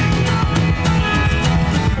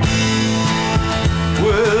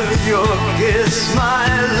with your kiss. My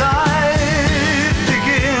life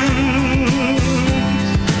begins.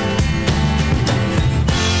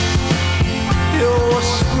 Your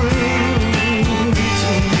scream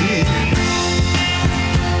to me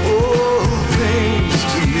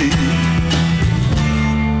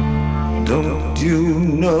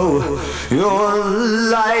your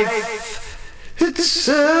life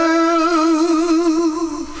itself.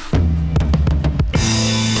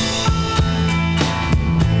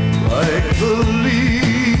 Like the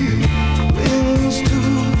leaf clings to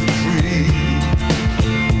the tree.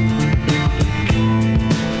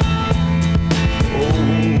 Oh,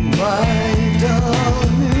 my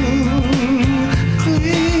darling,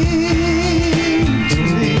 cling to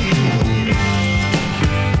me.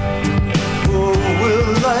 For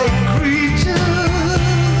we're like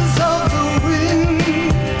creatures of the wind.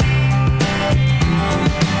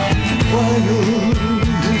 Wild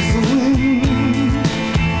is the wind.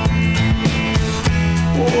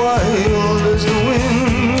 Wild as the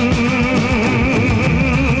wind.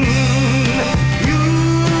 You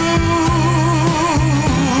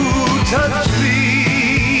touch me.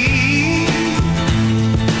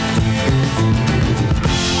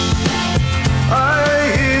 I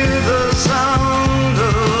hear the sound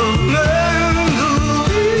of mandolins.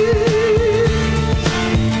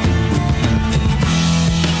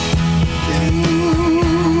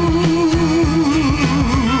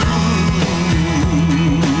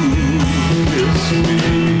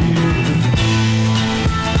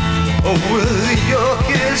 Oh, with your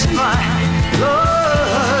kiss my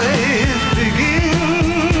life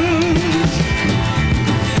begins.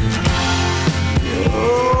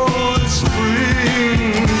 You're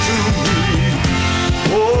spring to me,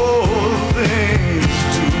 all things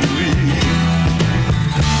to me.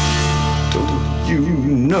 Don't you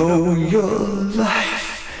know your life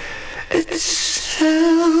itself?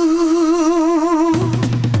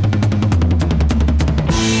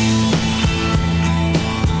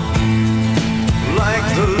 Like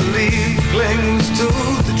the leaf clings to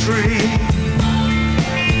the tree.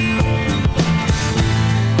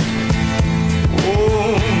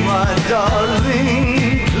 Oh, my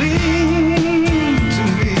darling, cling to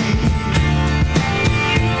me.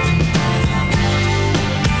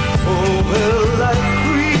 Oh, we're like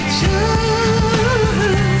creatures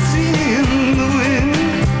in the wind.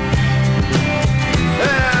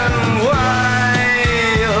 And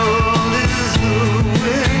wild is the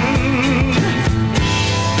wind.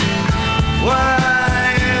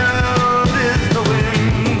 Wild is the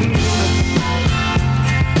wind.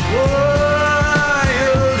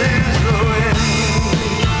 Wild is the wind.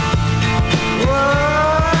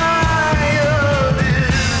 Wild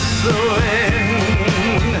is the wind.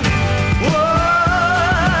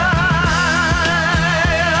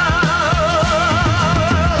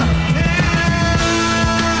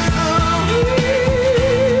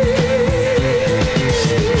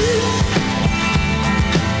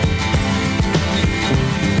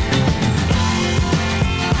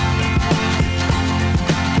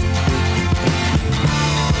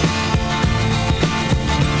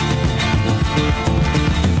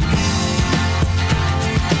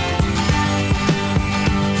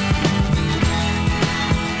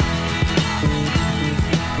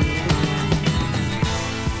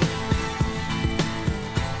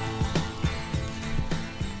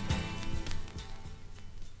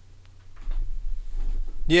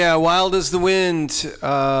 Yeah, Wild as the Wind,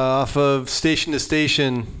 off of Station to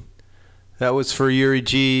Station. That was for Yuri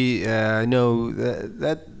G. I know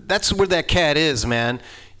that's where that cat is, man.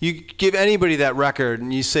 You give anybody that record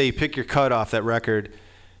and you say pick your cut off that record,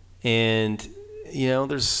 and you know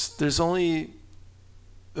there's only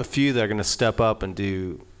a few that are gonna step up and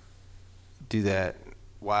do that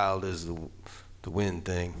Wild as the Wind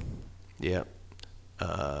thing. Yeah,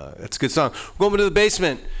 that's a good song. We're going to the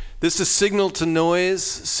basement. This is Signal to Noise,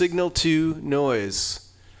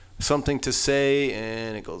 something to say,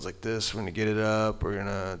 and it goes like this. We're going to get it up. We're going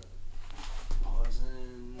to pause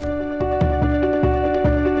in.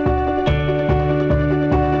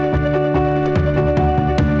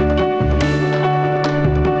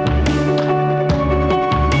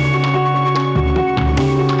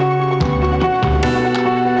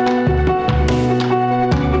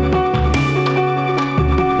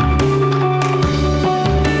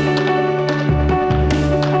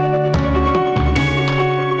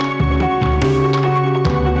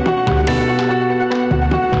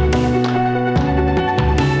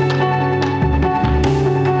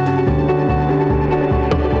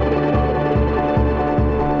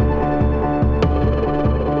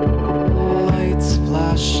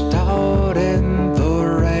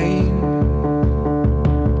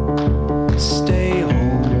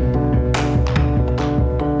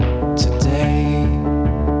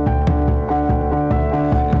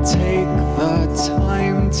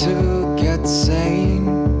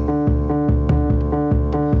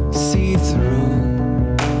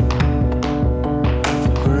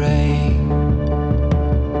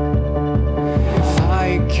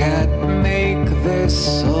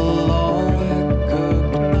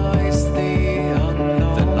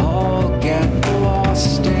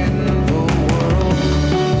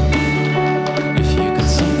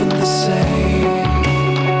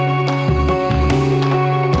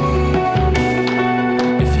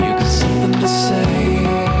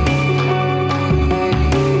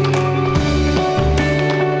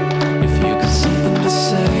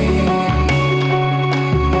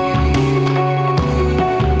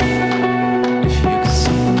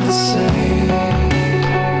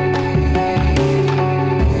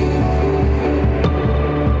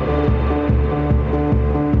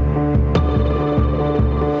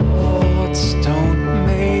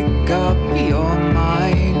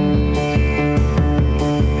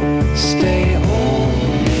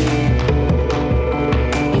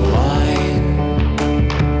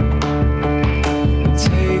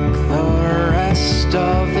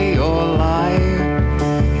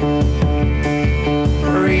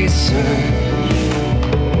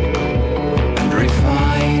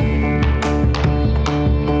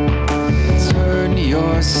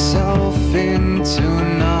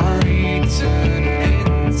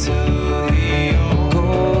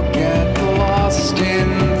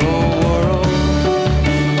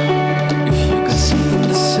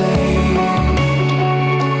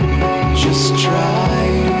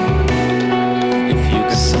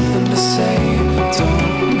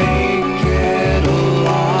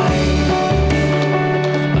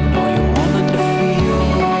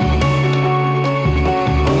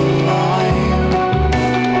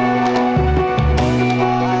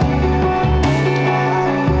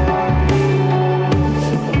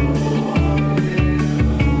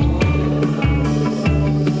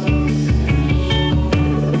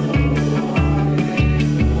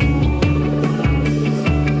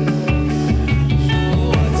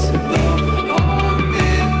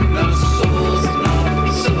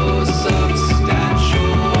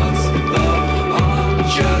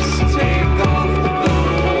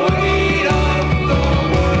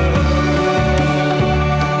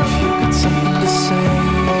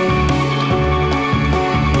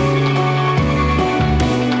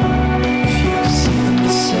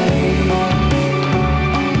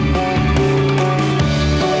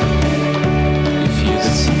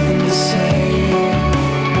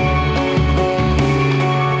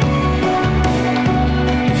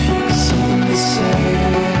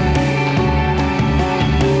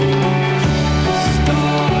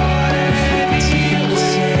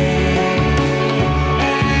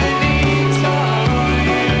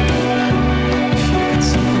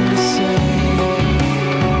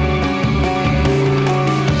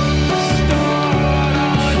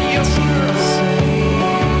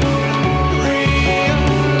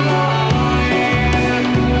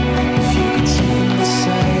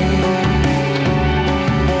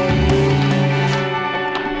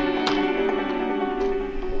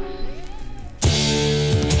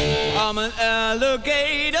 I'm an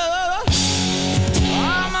alligator.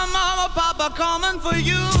 I'm a mama, papa coming for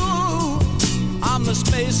you. I'm a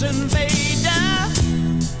space invader.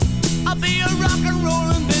 I'll be a rock and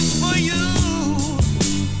rollin' bitch for you.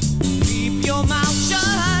 Keep your mouth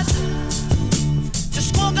shut. Just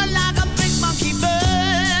squawking like a big monkey bird.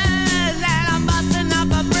 And I'm busting up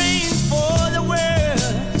my brains for the world.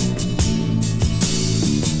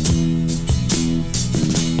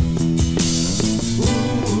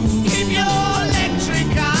 Keep your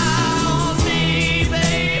electric on me,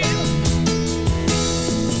 babe.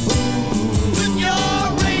 Put your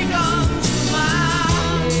ray gun to my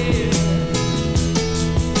head.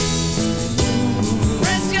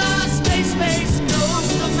 Press your space close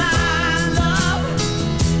to my love.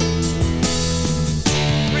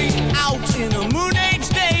 Freak out in a moon age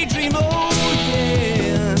daydream, oh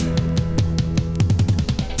yeah.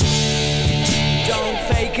 Don't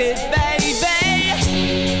fake it, baby.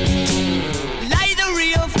 Lay the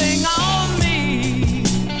real thing on me.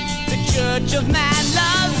 The church of mad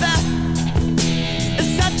love is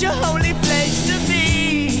such a holy place to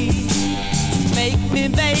be. Make me,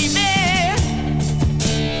 baby.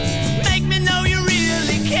 Make me know you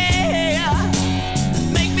really care.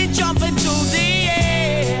 Make me jump into the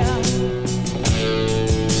air.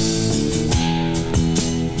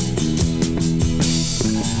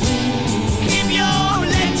 Keep your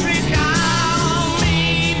electric on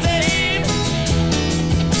me, babe.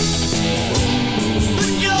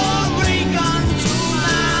 Put your ray gun to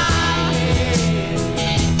my head.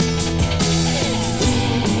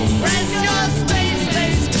 Press your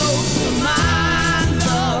space close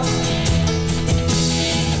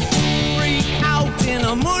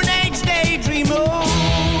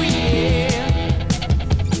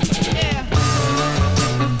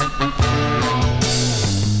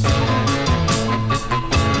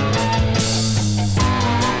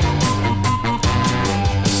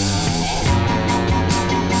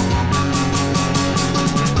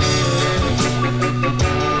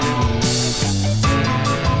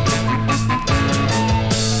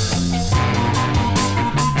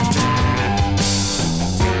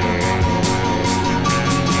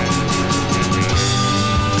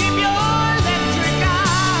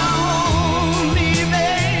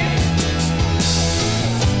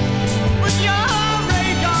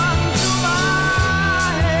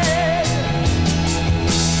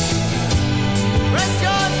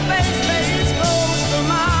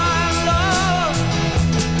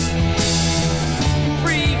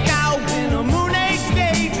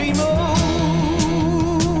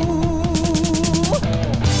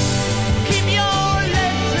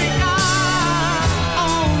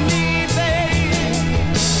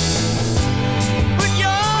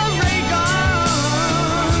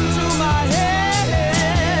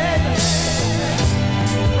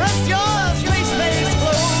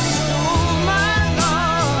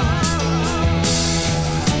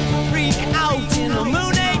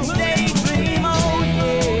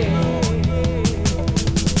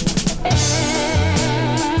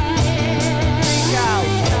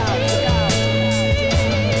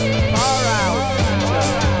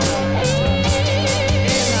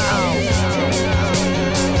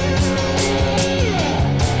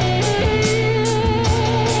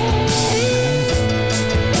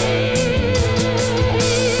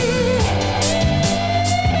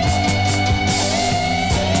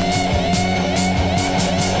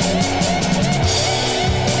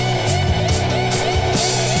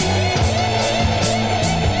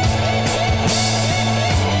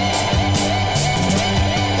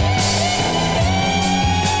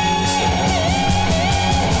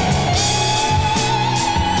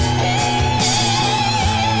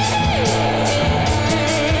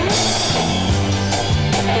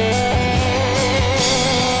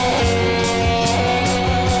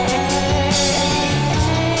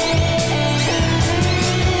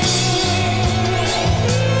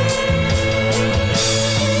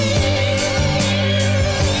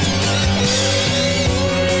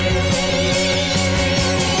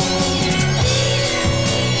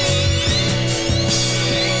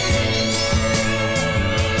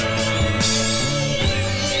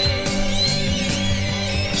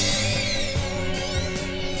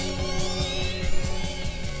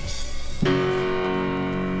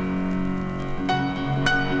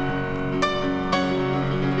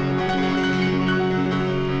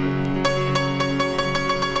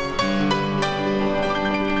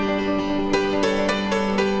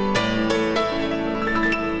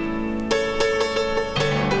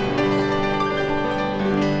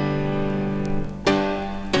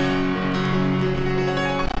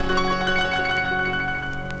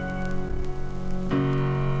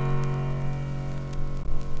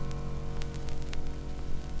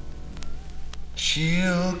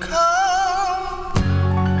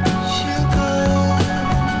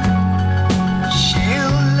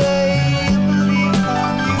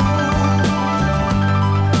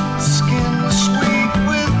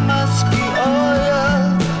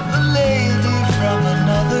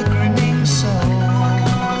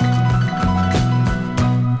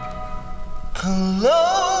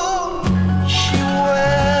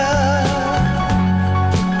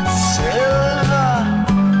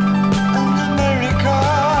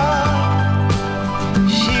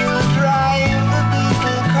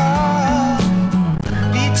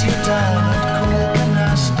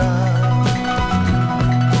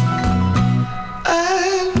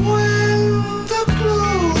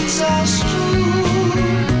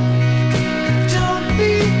Don't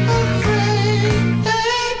be afraid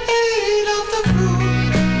of the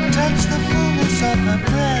moon.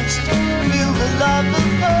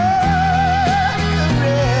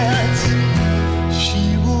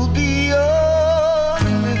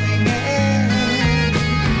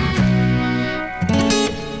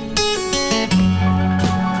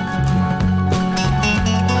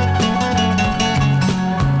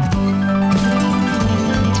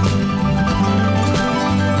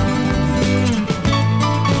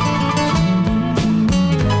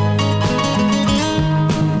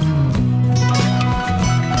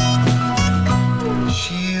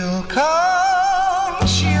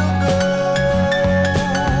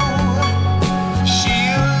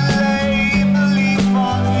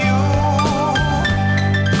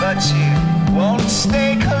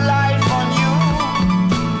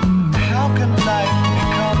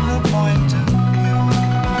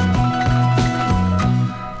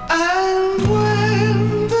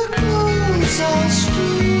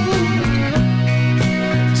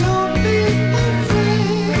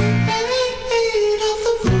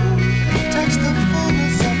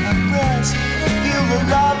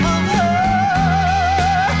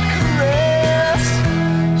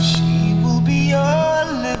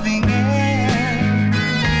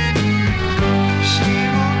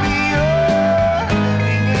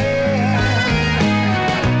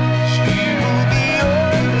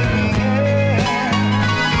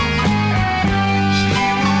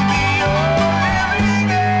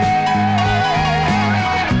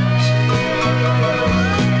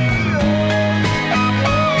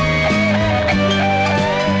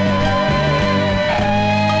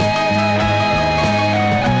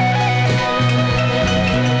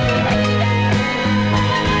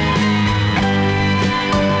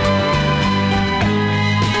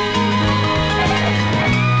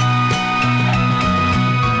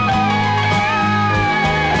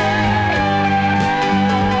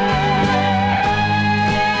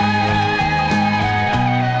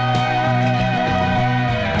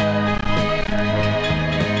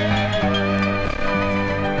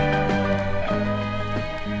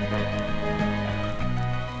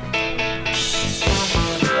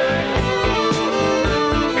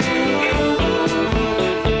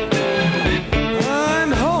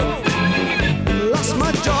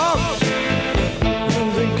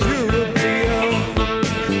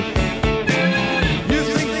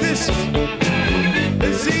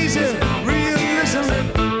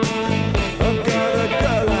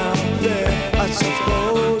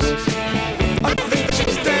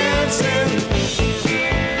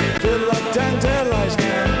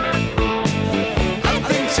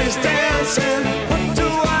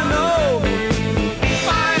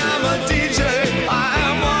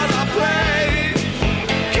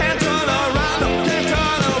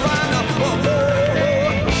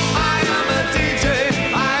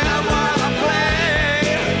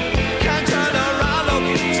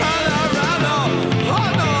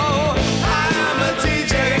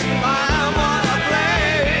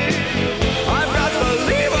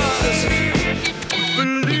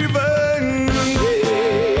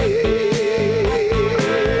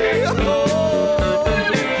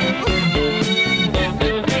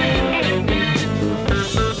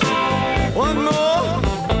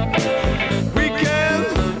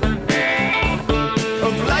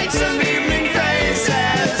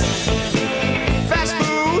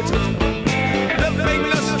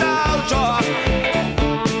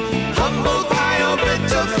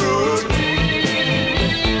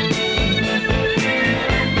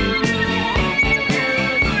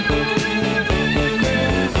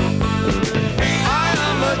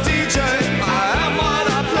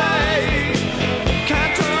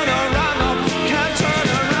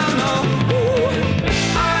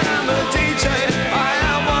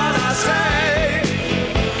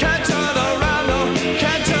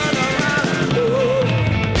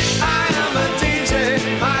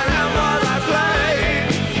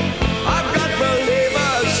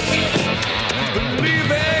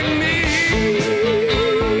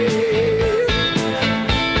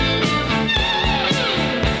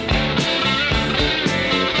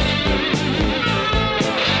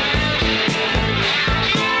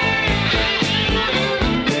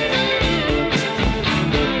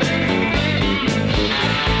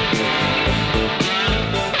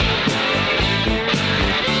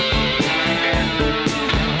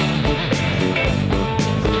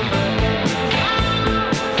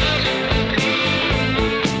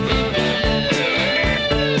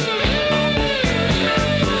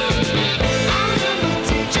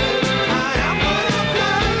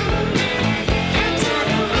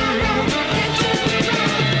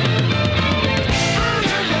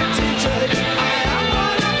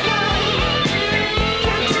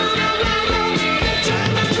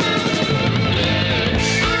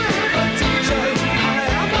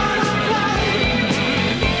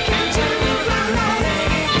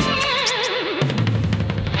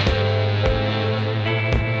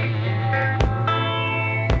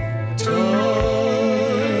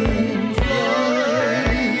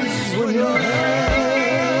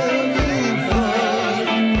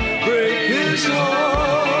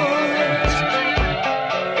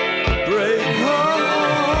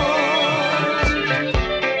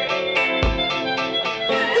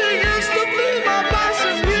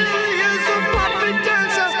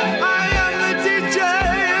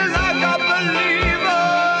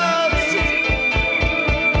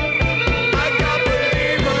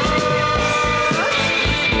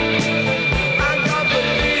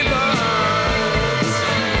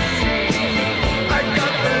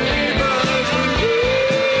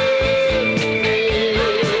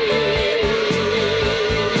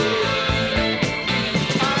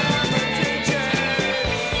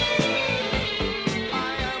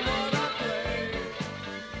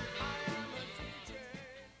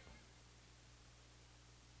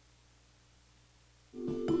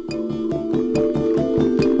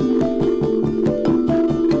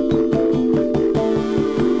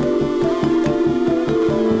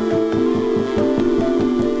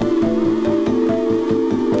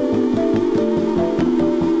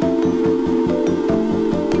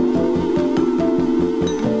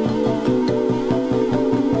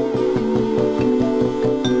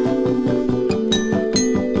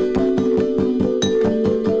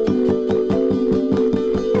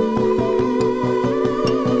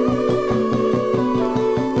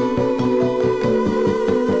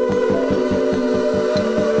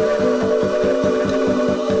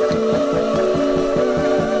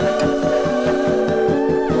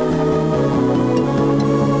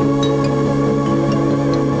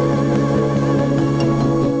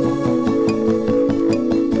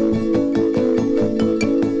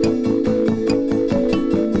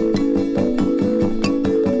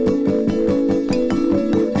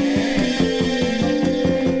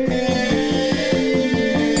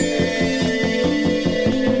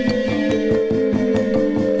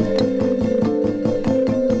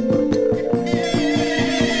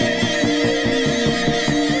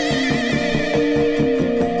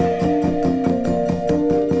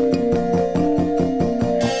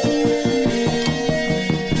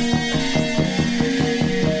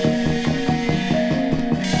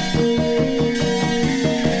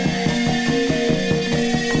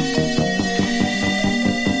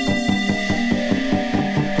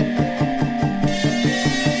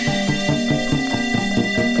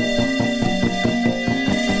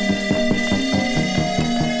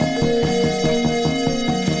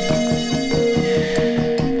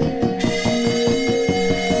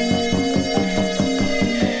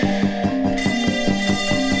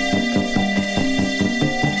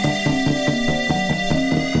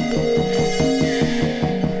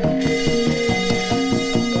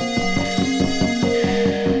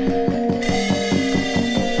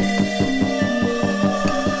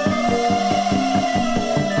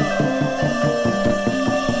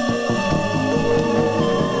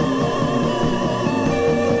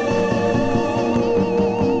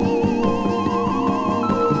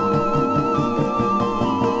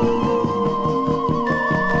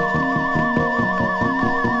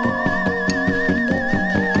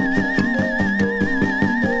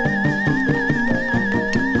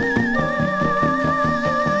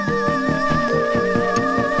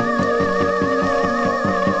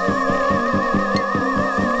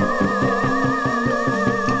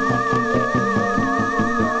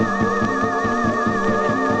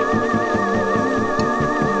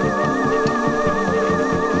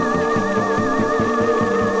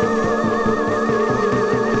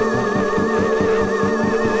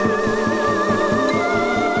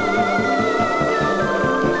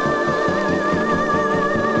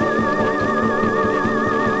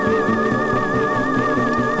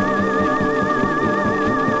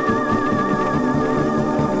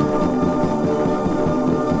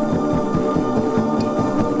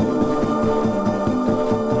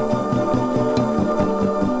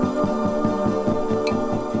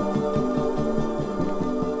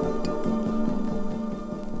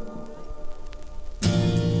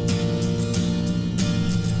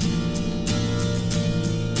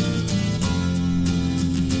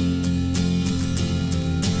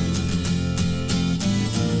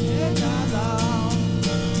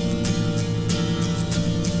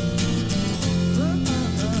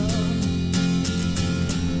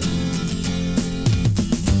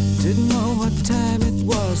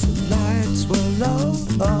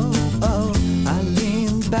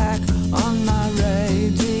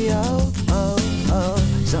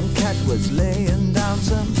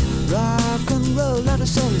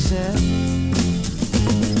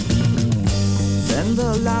 Then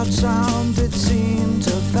the loud sound it seemed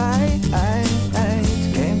to fade,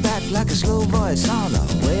 came back like a slow voice on a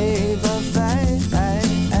wave of fate.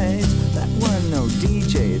 That were no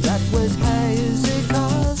DJ, that was hazy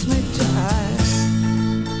cosmic jive.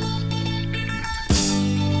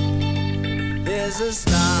 There's a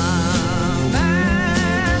starman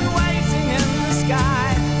waiting in the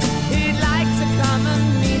sky. He'd like to come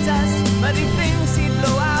and meet us, but he thinks he'd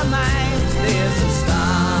blow our minds. There's a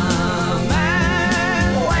starman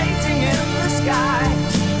waiting in the sky.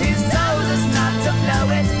 He's told us not to blow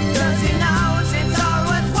it, 'cause he knows it's all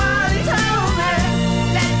worthwhile. He told me,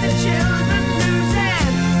 let the children lose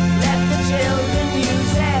it, let the children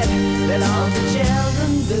use it, let all the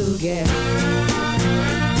children boogie.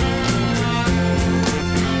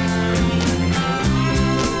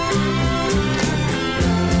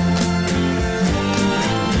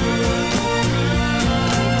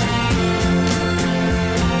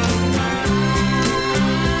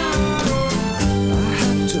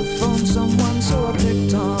 So I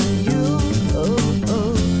picked on you,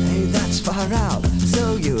 hey, that's far out,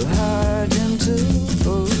 so you heard him too,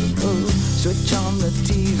 switch on the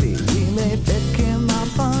TV, we may pick him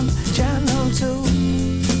up on channel 2.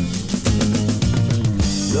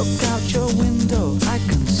 Look out your window, I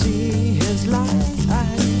can see his light,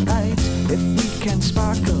 if we can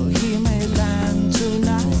sparkle, he may land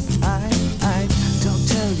tonight. Don't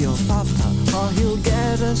tell your papa, or he'll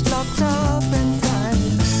get us locked up in fight.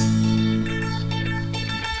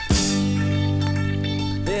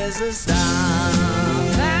 There's a starman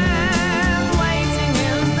waiting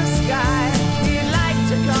in the sky. He'd like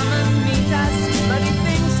to come and meet us, but he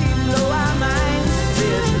thinks he'd blow our minds.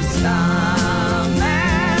 There's a starman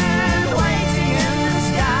waiting in the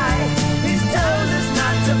sky. He's told us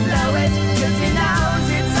not to blow it, 'cause he knows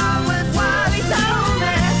it's all worthwhile. He told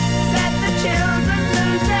me, let the children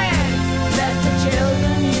lose it, let the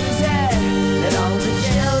children use it, let all the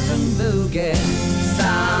children boogie.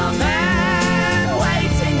 Starman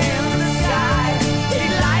waiting in the sky.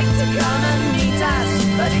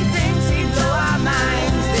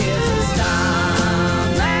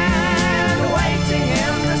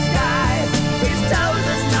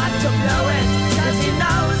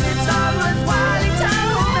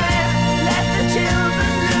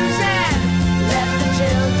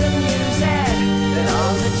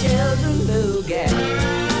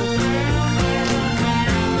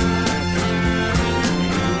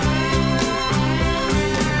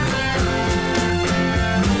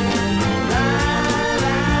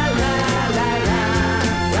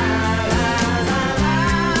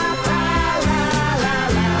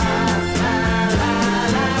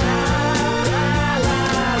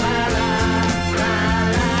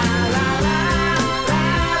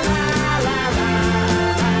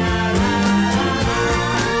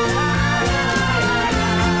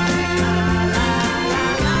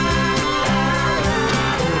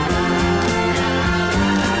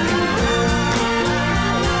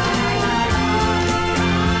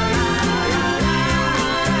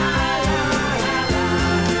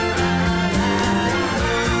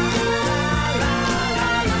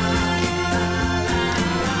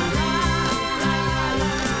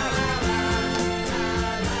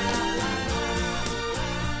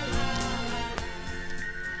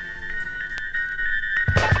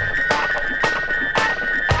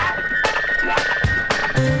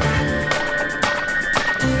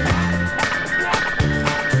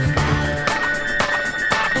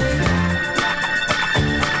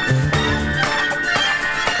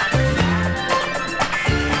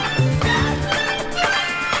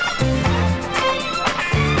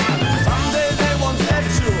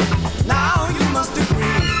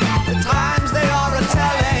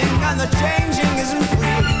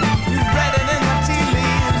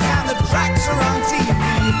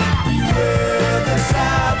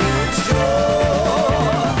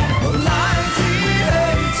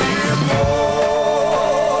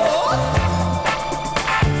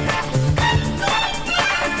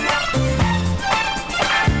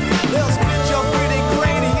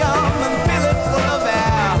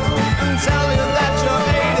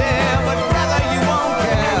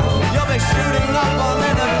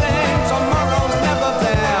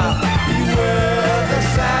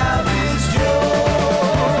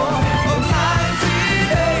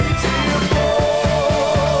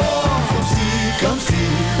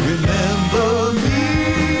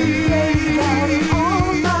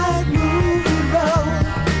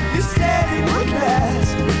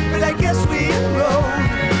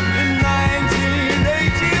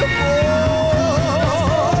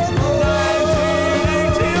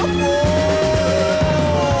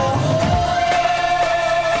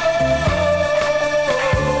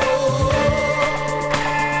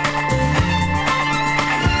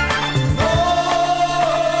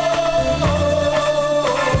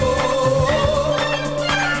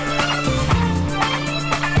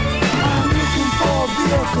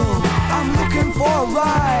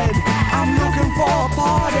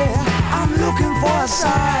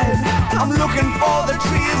 side. I'm looking for the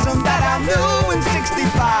treason that I knew in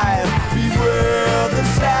 65. Beware the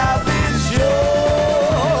savage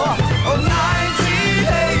shore of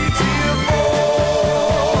 1984.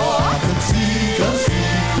 Conceit,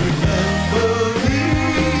 remembering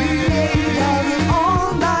how the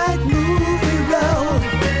all-night movie rolled.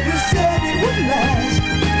 You said it would last,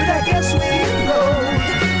 but I guess we enrolled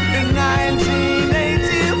in 1984.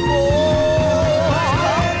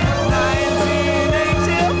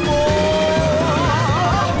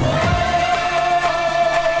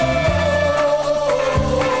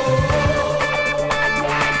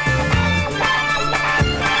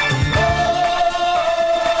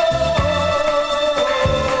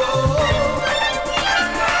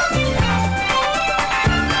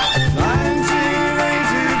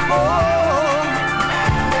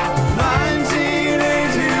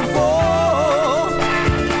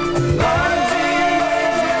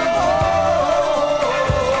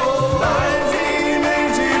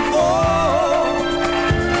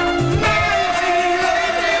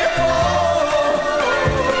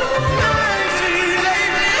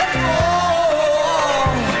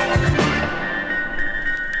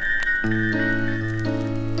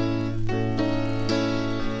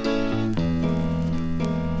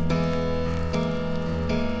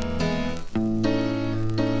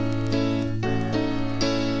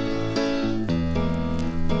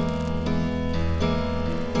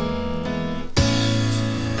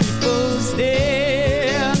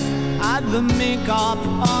 The makeup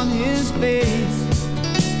on his face,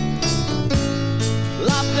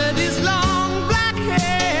 laughed at his long black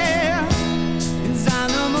hair, his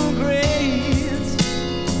animal grace.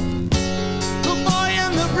 The boy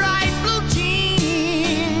in the bright blue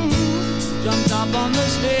jeans jumped up on the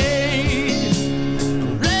stage,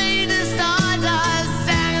 played his stardust,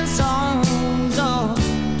 sang songs of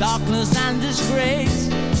darkness and disgrace,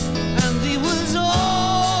 and he was all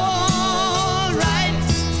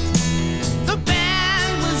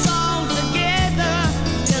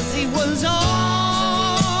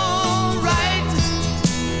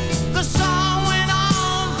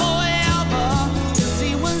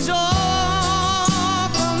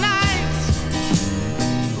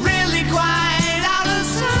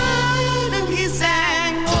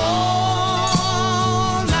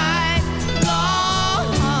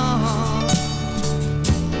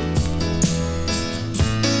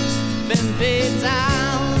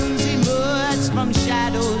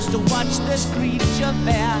this creature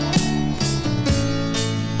fair.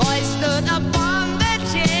 Boys stood upon their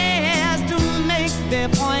chairs to make their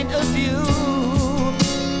point of view.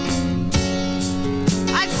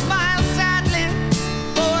 I smiled sadly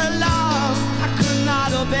for a love I could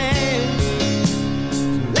not obey.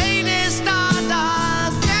 Lady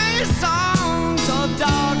Stardust sang songs of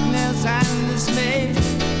darkness and dismay,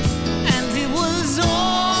 and it was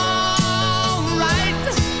all right.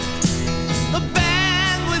 The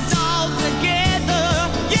band was all together.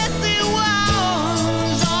 Yes, it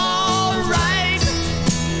was all right.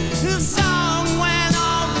 The song went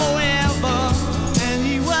on forever, and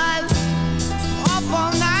he was up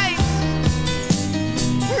all night.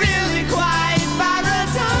 Really quite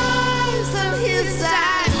paradise, and he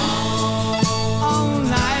sang all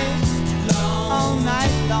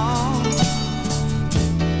night long.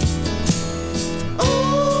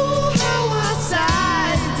 Ooh, how I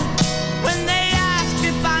sighed when they asked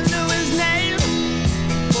if I knew his name.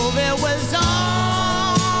 Oh, it was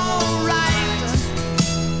all right.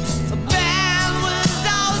 The band was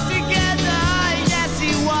all together. Yes,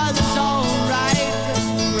 he was all right.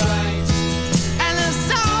 And the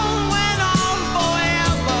song went on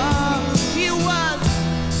forever. He was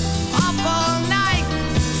up all night.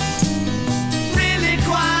 Really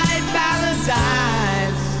quite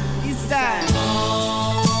paradise. He sang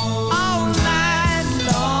all night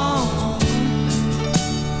long.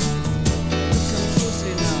 Some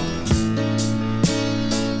pussy now.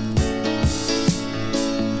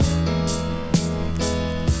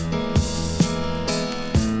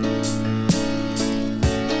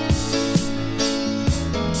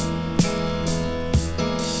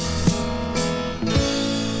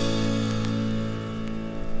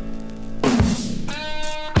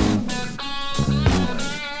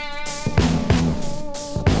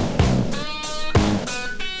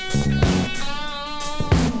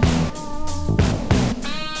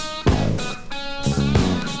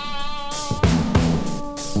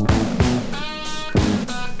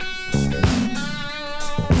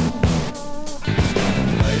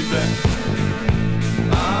 Lately,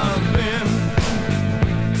 I've been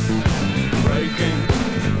breaking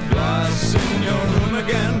glass in your room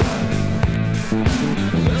again.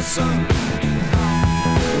 Listen,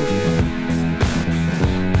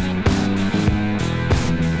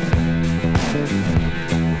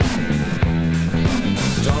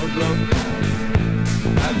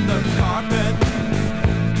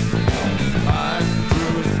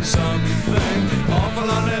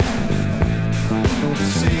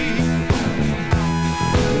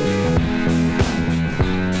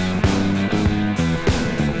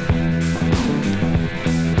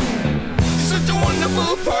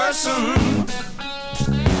 person,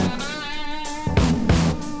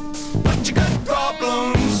 but you got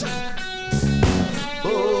problems.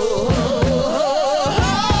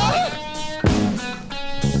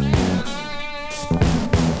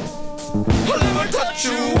 I'll never touch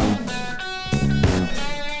you.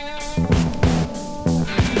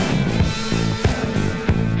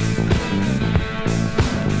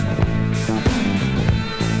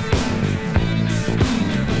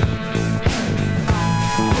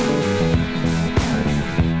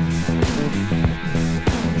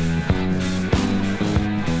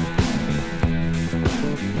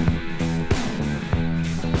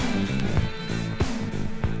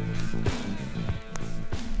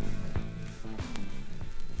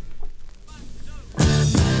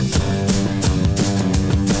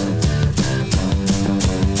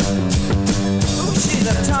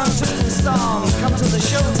 Come to the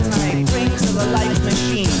show tonight, brings to the life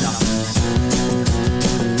machine.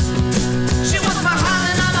 She was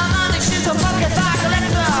behind another money, she's a bucket bar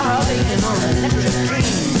collector, beating on an electric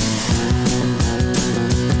dream.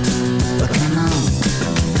 But come on,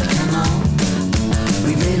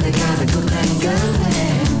 we really got a good thing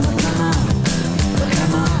going. But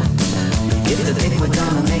come on, if you think we're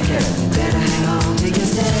gonna make it, better hang on to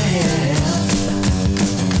yourself.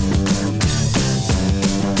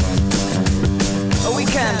 We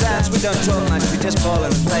can't dance, we don't talk much, we just ball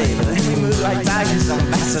and play, but then we move like tigers on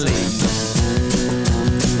Vaseline.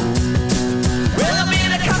 With a beat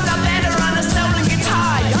that comes up better on a stolen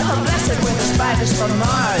guitar, you're the blessed with the spiders from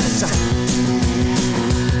Mars.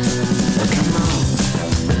 But come on,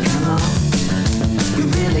 you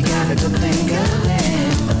really got a good thing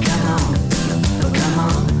going. But come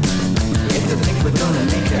on, if you think we're gonna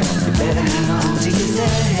make it, you better hang on to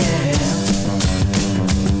yourself.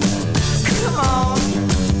 Come on.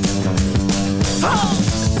 Oh!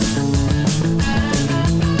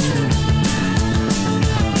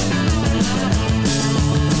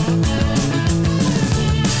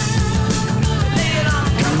 Lay it on.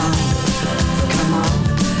 Come on.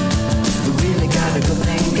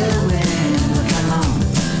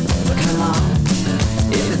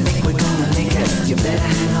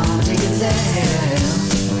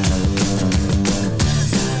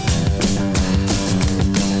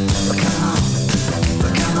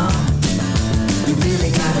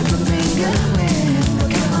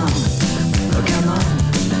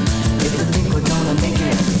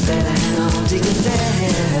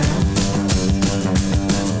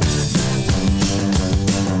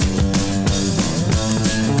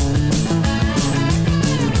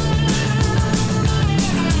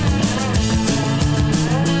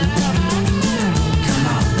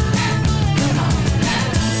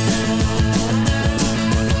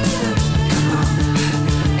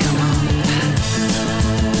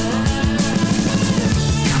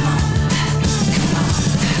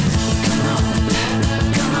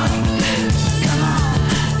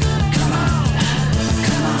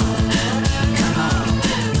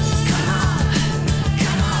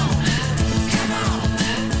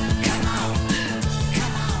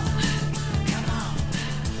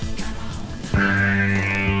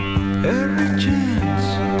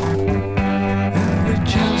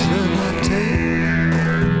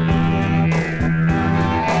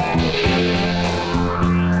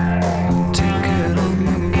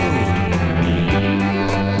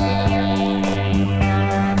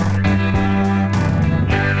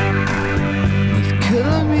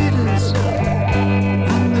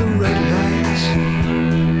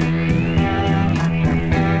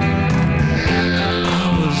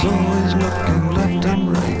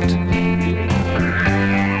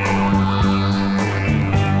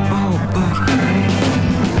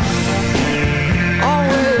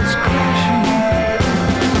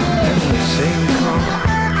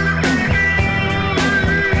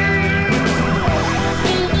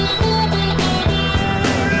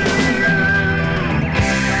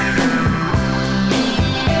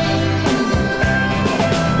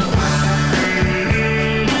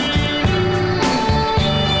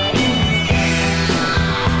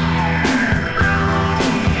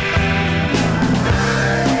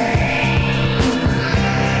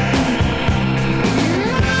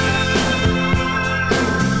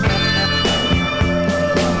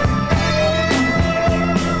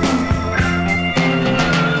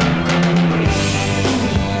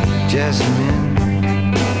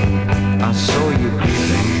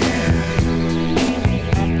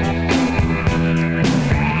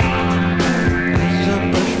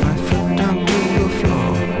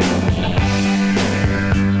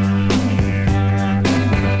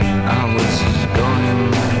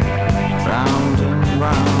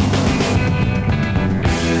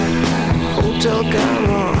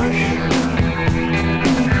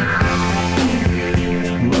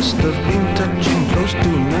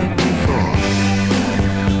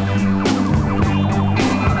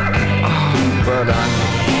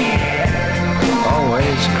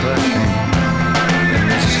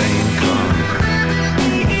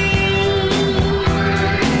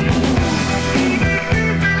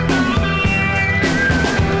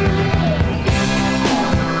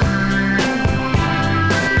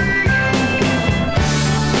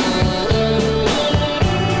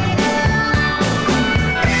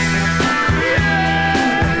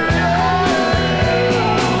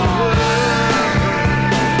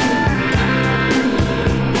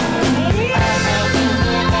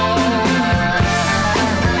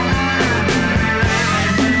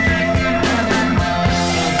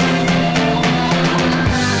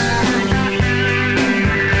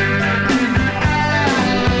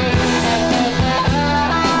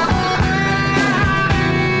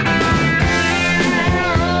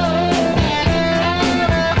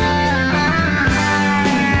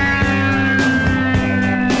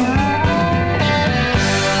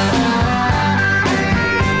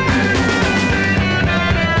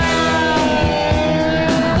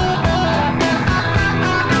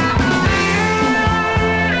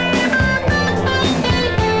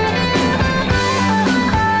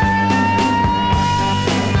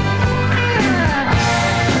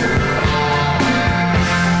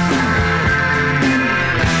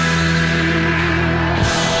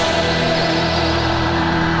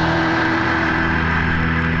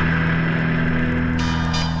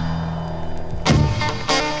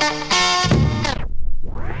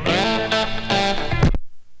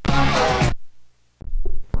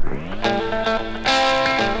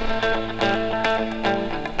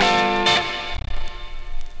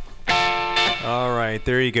 right,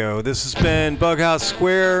 there you go. This has been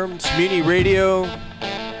BughouseSquare. It's Mutiny Radio.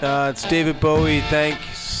 It's David Bowie.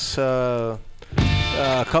 Thanks. A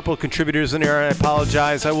couple of contributors in there. I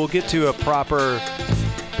apologize. I will get to a proper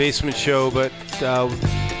basement show, but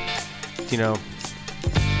you know,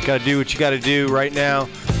 got to do what you got to do right now.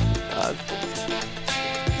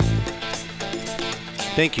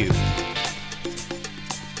 Thank you.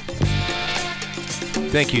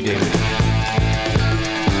 Thank you, David.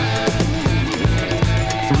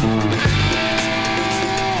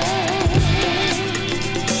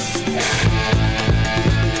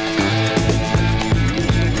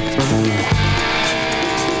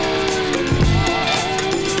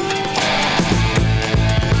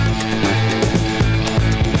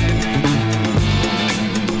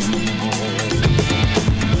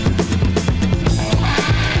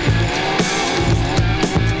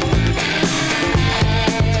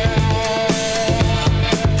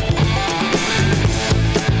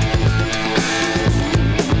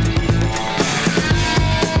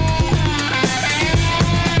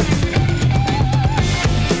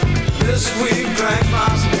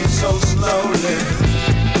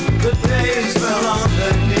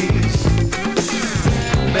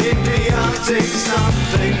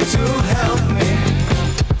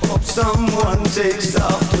 Takes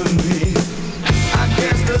after me. I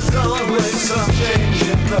guess there's always some change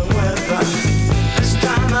in the weather. This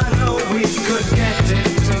time I know we could get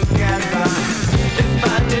it together. If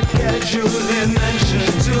I did get you in mention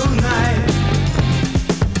tonight,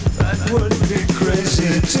 that would be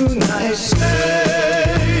crazy tonight.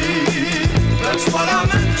 Say, that's what I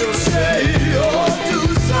meant to say, or do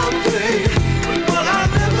something. But what I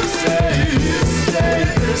never say is stay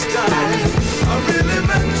this time. I really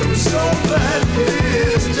meant to so bad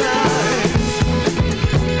this time.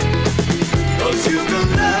 'Cause you can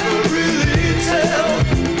never really tell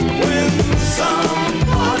when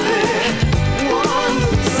somebody wants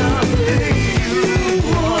something you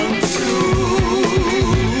want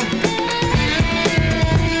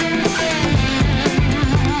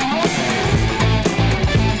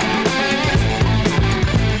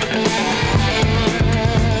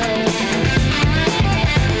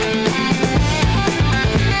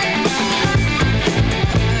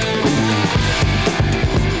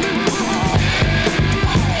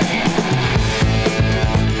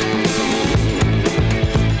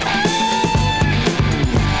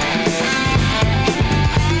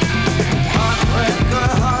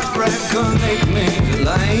make me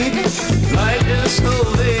light is so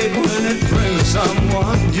vague when it brings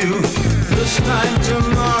someone new. This time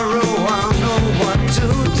tomorrow I'll know what to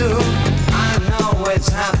do. I know it's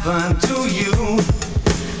happened to you.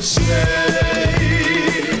 Stay,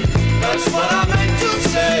 that's what I meant to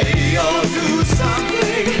say, or do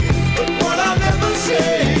something. But what I never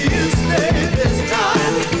say is stay this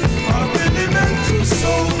time. I really meant to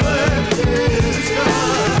so bad this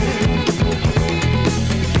time.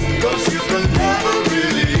 'Cause you can never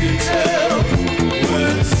really tell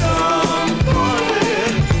when somebody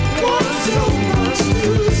wants so much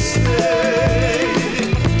to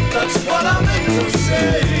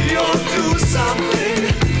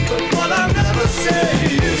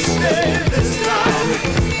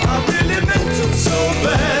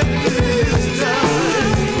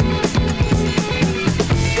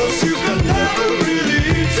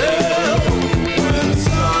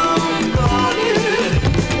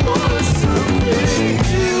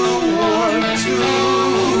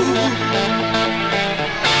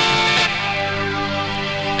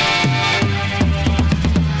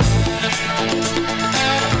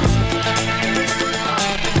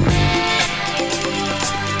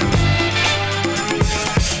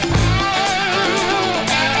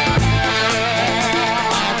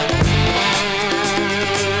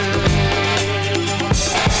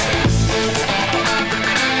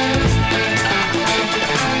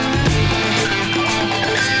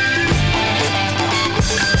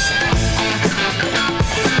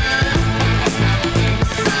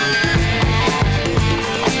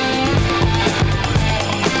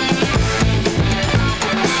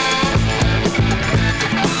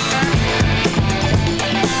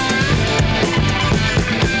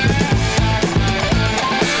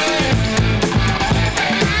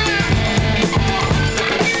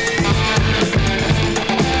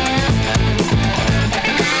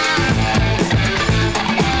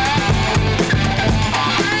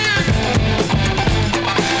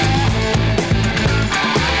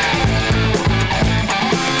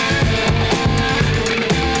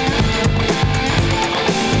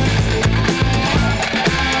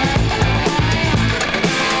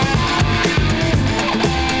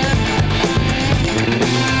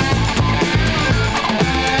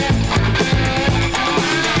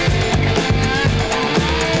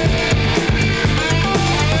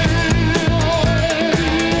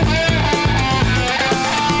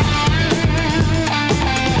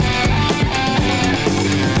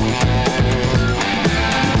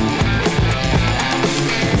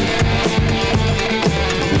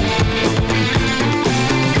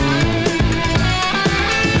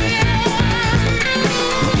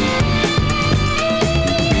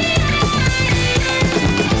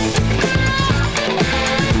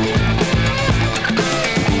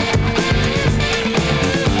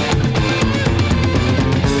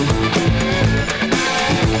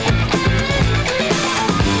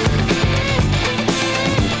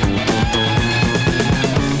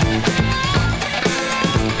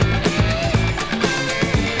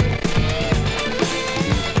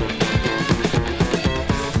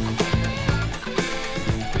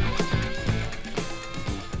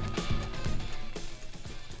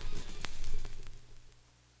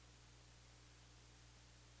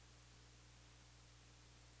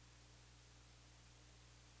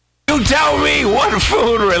You tell me what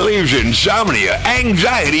food relieves insomnia,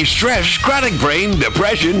 anxiety, stress, chronic brain,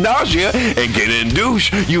 depression, nausea, and can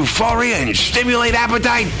induce euphoria and stimulate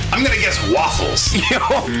appetite? I'm gonna guess waffles. Yo,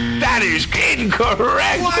 that is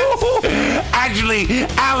incorrect. What? Actually,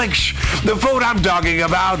 Alex, the food I'm talking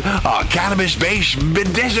about are cannabis-based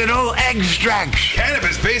medicinal extracts.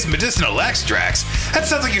 Cannabis-based medicinal extracts? That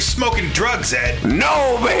sounds like you're smoking drugs, Ed.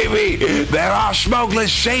 No, baby. There are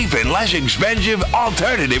smokeless, safe, and less expensive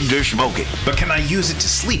alternatives to smoking. But can I use it to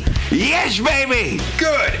sleep? Yes, baby.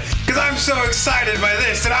 Good, because I'm so excited by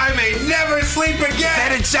this that I may never sleep again.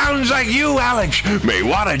 And it sounds like you, Alex, may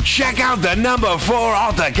want to check out the number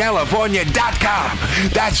 4AltaCalifornia.com.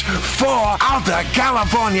 That's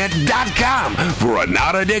 4AltaCalifornia.com for a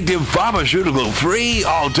non-addictive, pharmaceutical-free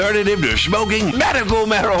alternative to smoking medical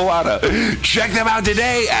marijuana. Check them out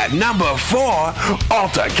today at number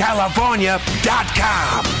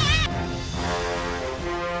 4AltaCalifornia.com.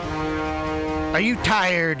 Are you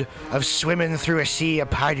tired of swimming through a sea of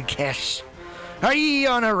podcasts? Are ye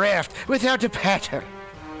on a raft without a paddle?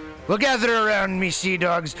 Well, gather around me, sea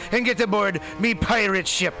dogs, and get aboard me pirate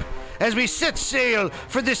ship as we set sail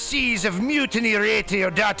for the seas of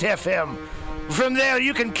MutinyRadio.fm. From there,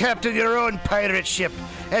 you can captain your own pirate ship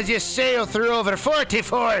as you sail through over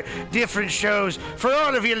 44 different shows for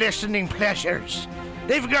all of your listening pleasures.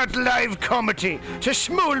 They've got live comedy to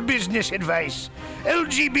small business advice,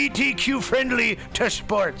 LGBTQ friendly to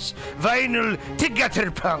sports, vinyl to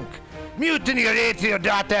gutter punk.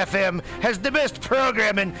 MutinyRadio.fm has the best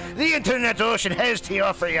programming the internet ocean has to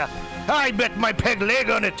offer you. I bet my peg leg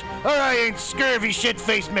on it, or I ain't scurvy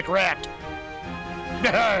shit-faced McRat.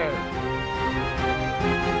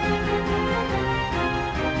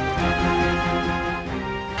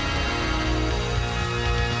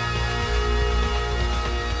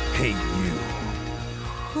 Hey, you.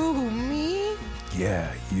 Who, me?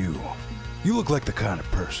 Yeah, you. You look like the kind of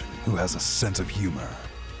person who has a sense of humor.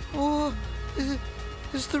 Oh,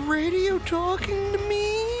 is the radio talking to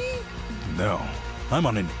me? No, I'm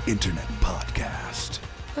on an internet podcast.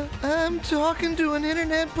 I'm talking to an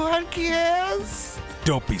internet podcast?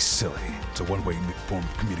 Don't be silly. It's a one-way form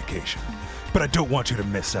of communication. But I don't want you to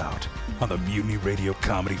miss out on the Mutiny Radio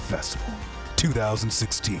Comedy Festival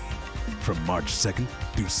 2016 from March 2nd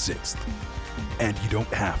through 6th. And you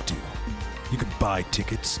don't have to. You can buy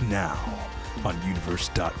tickets now on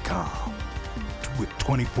universe.com. With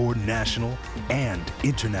 24 national and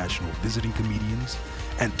international visiting comedians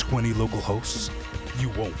and 20 local hosts, you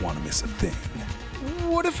won't want to miss a thing.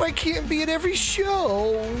 What if I can't be at every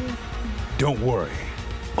show? Don't worry.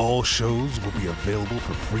 All shows will be available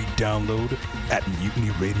for free download at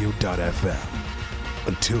MutinyRadio.fm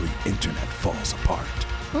until the internet falls apart.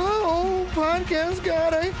 Oh, podcast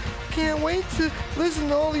God, I can't wait to listen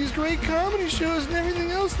to all these great comedy shows and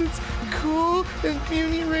everything else that's cool at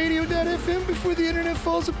MutinyRadio.fm before the internet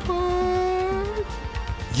falls apart.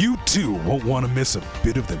 You too won't want to miss a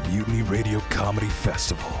bit of the Mutiny Radio Comedy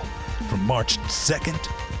Festival from March 2nd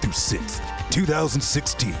through 6th,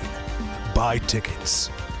 2016. Buy tickets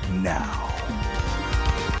now.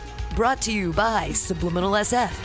 Brought to you by Subliminal SF.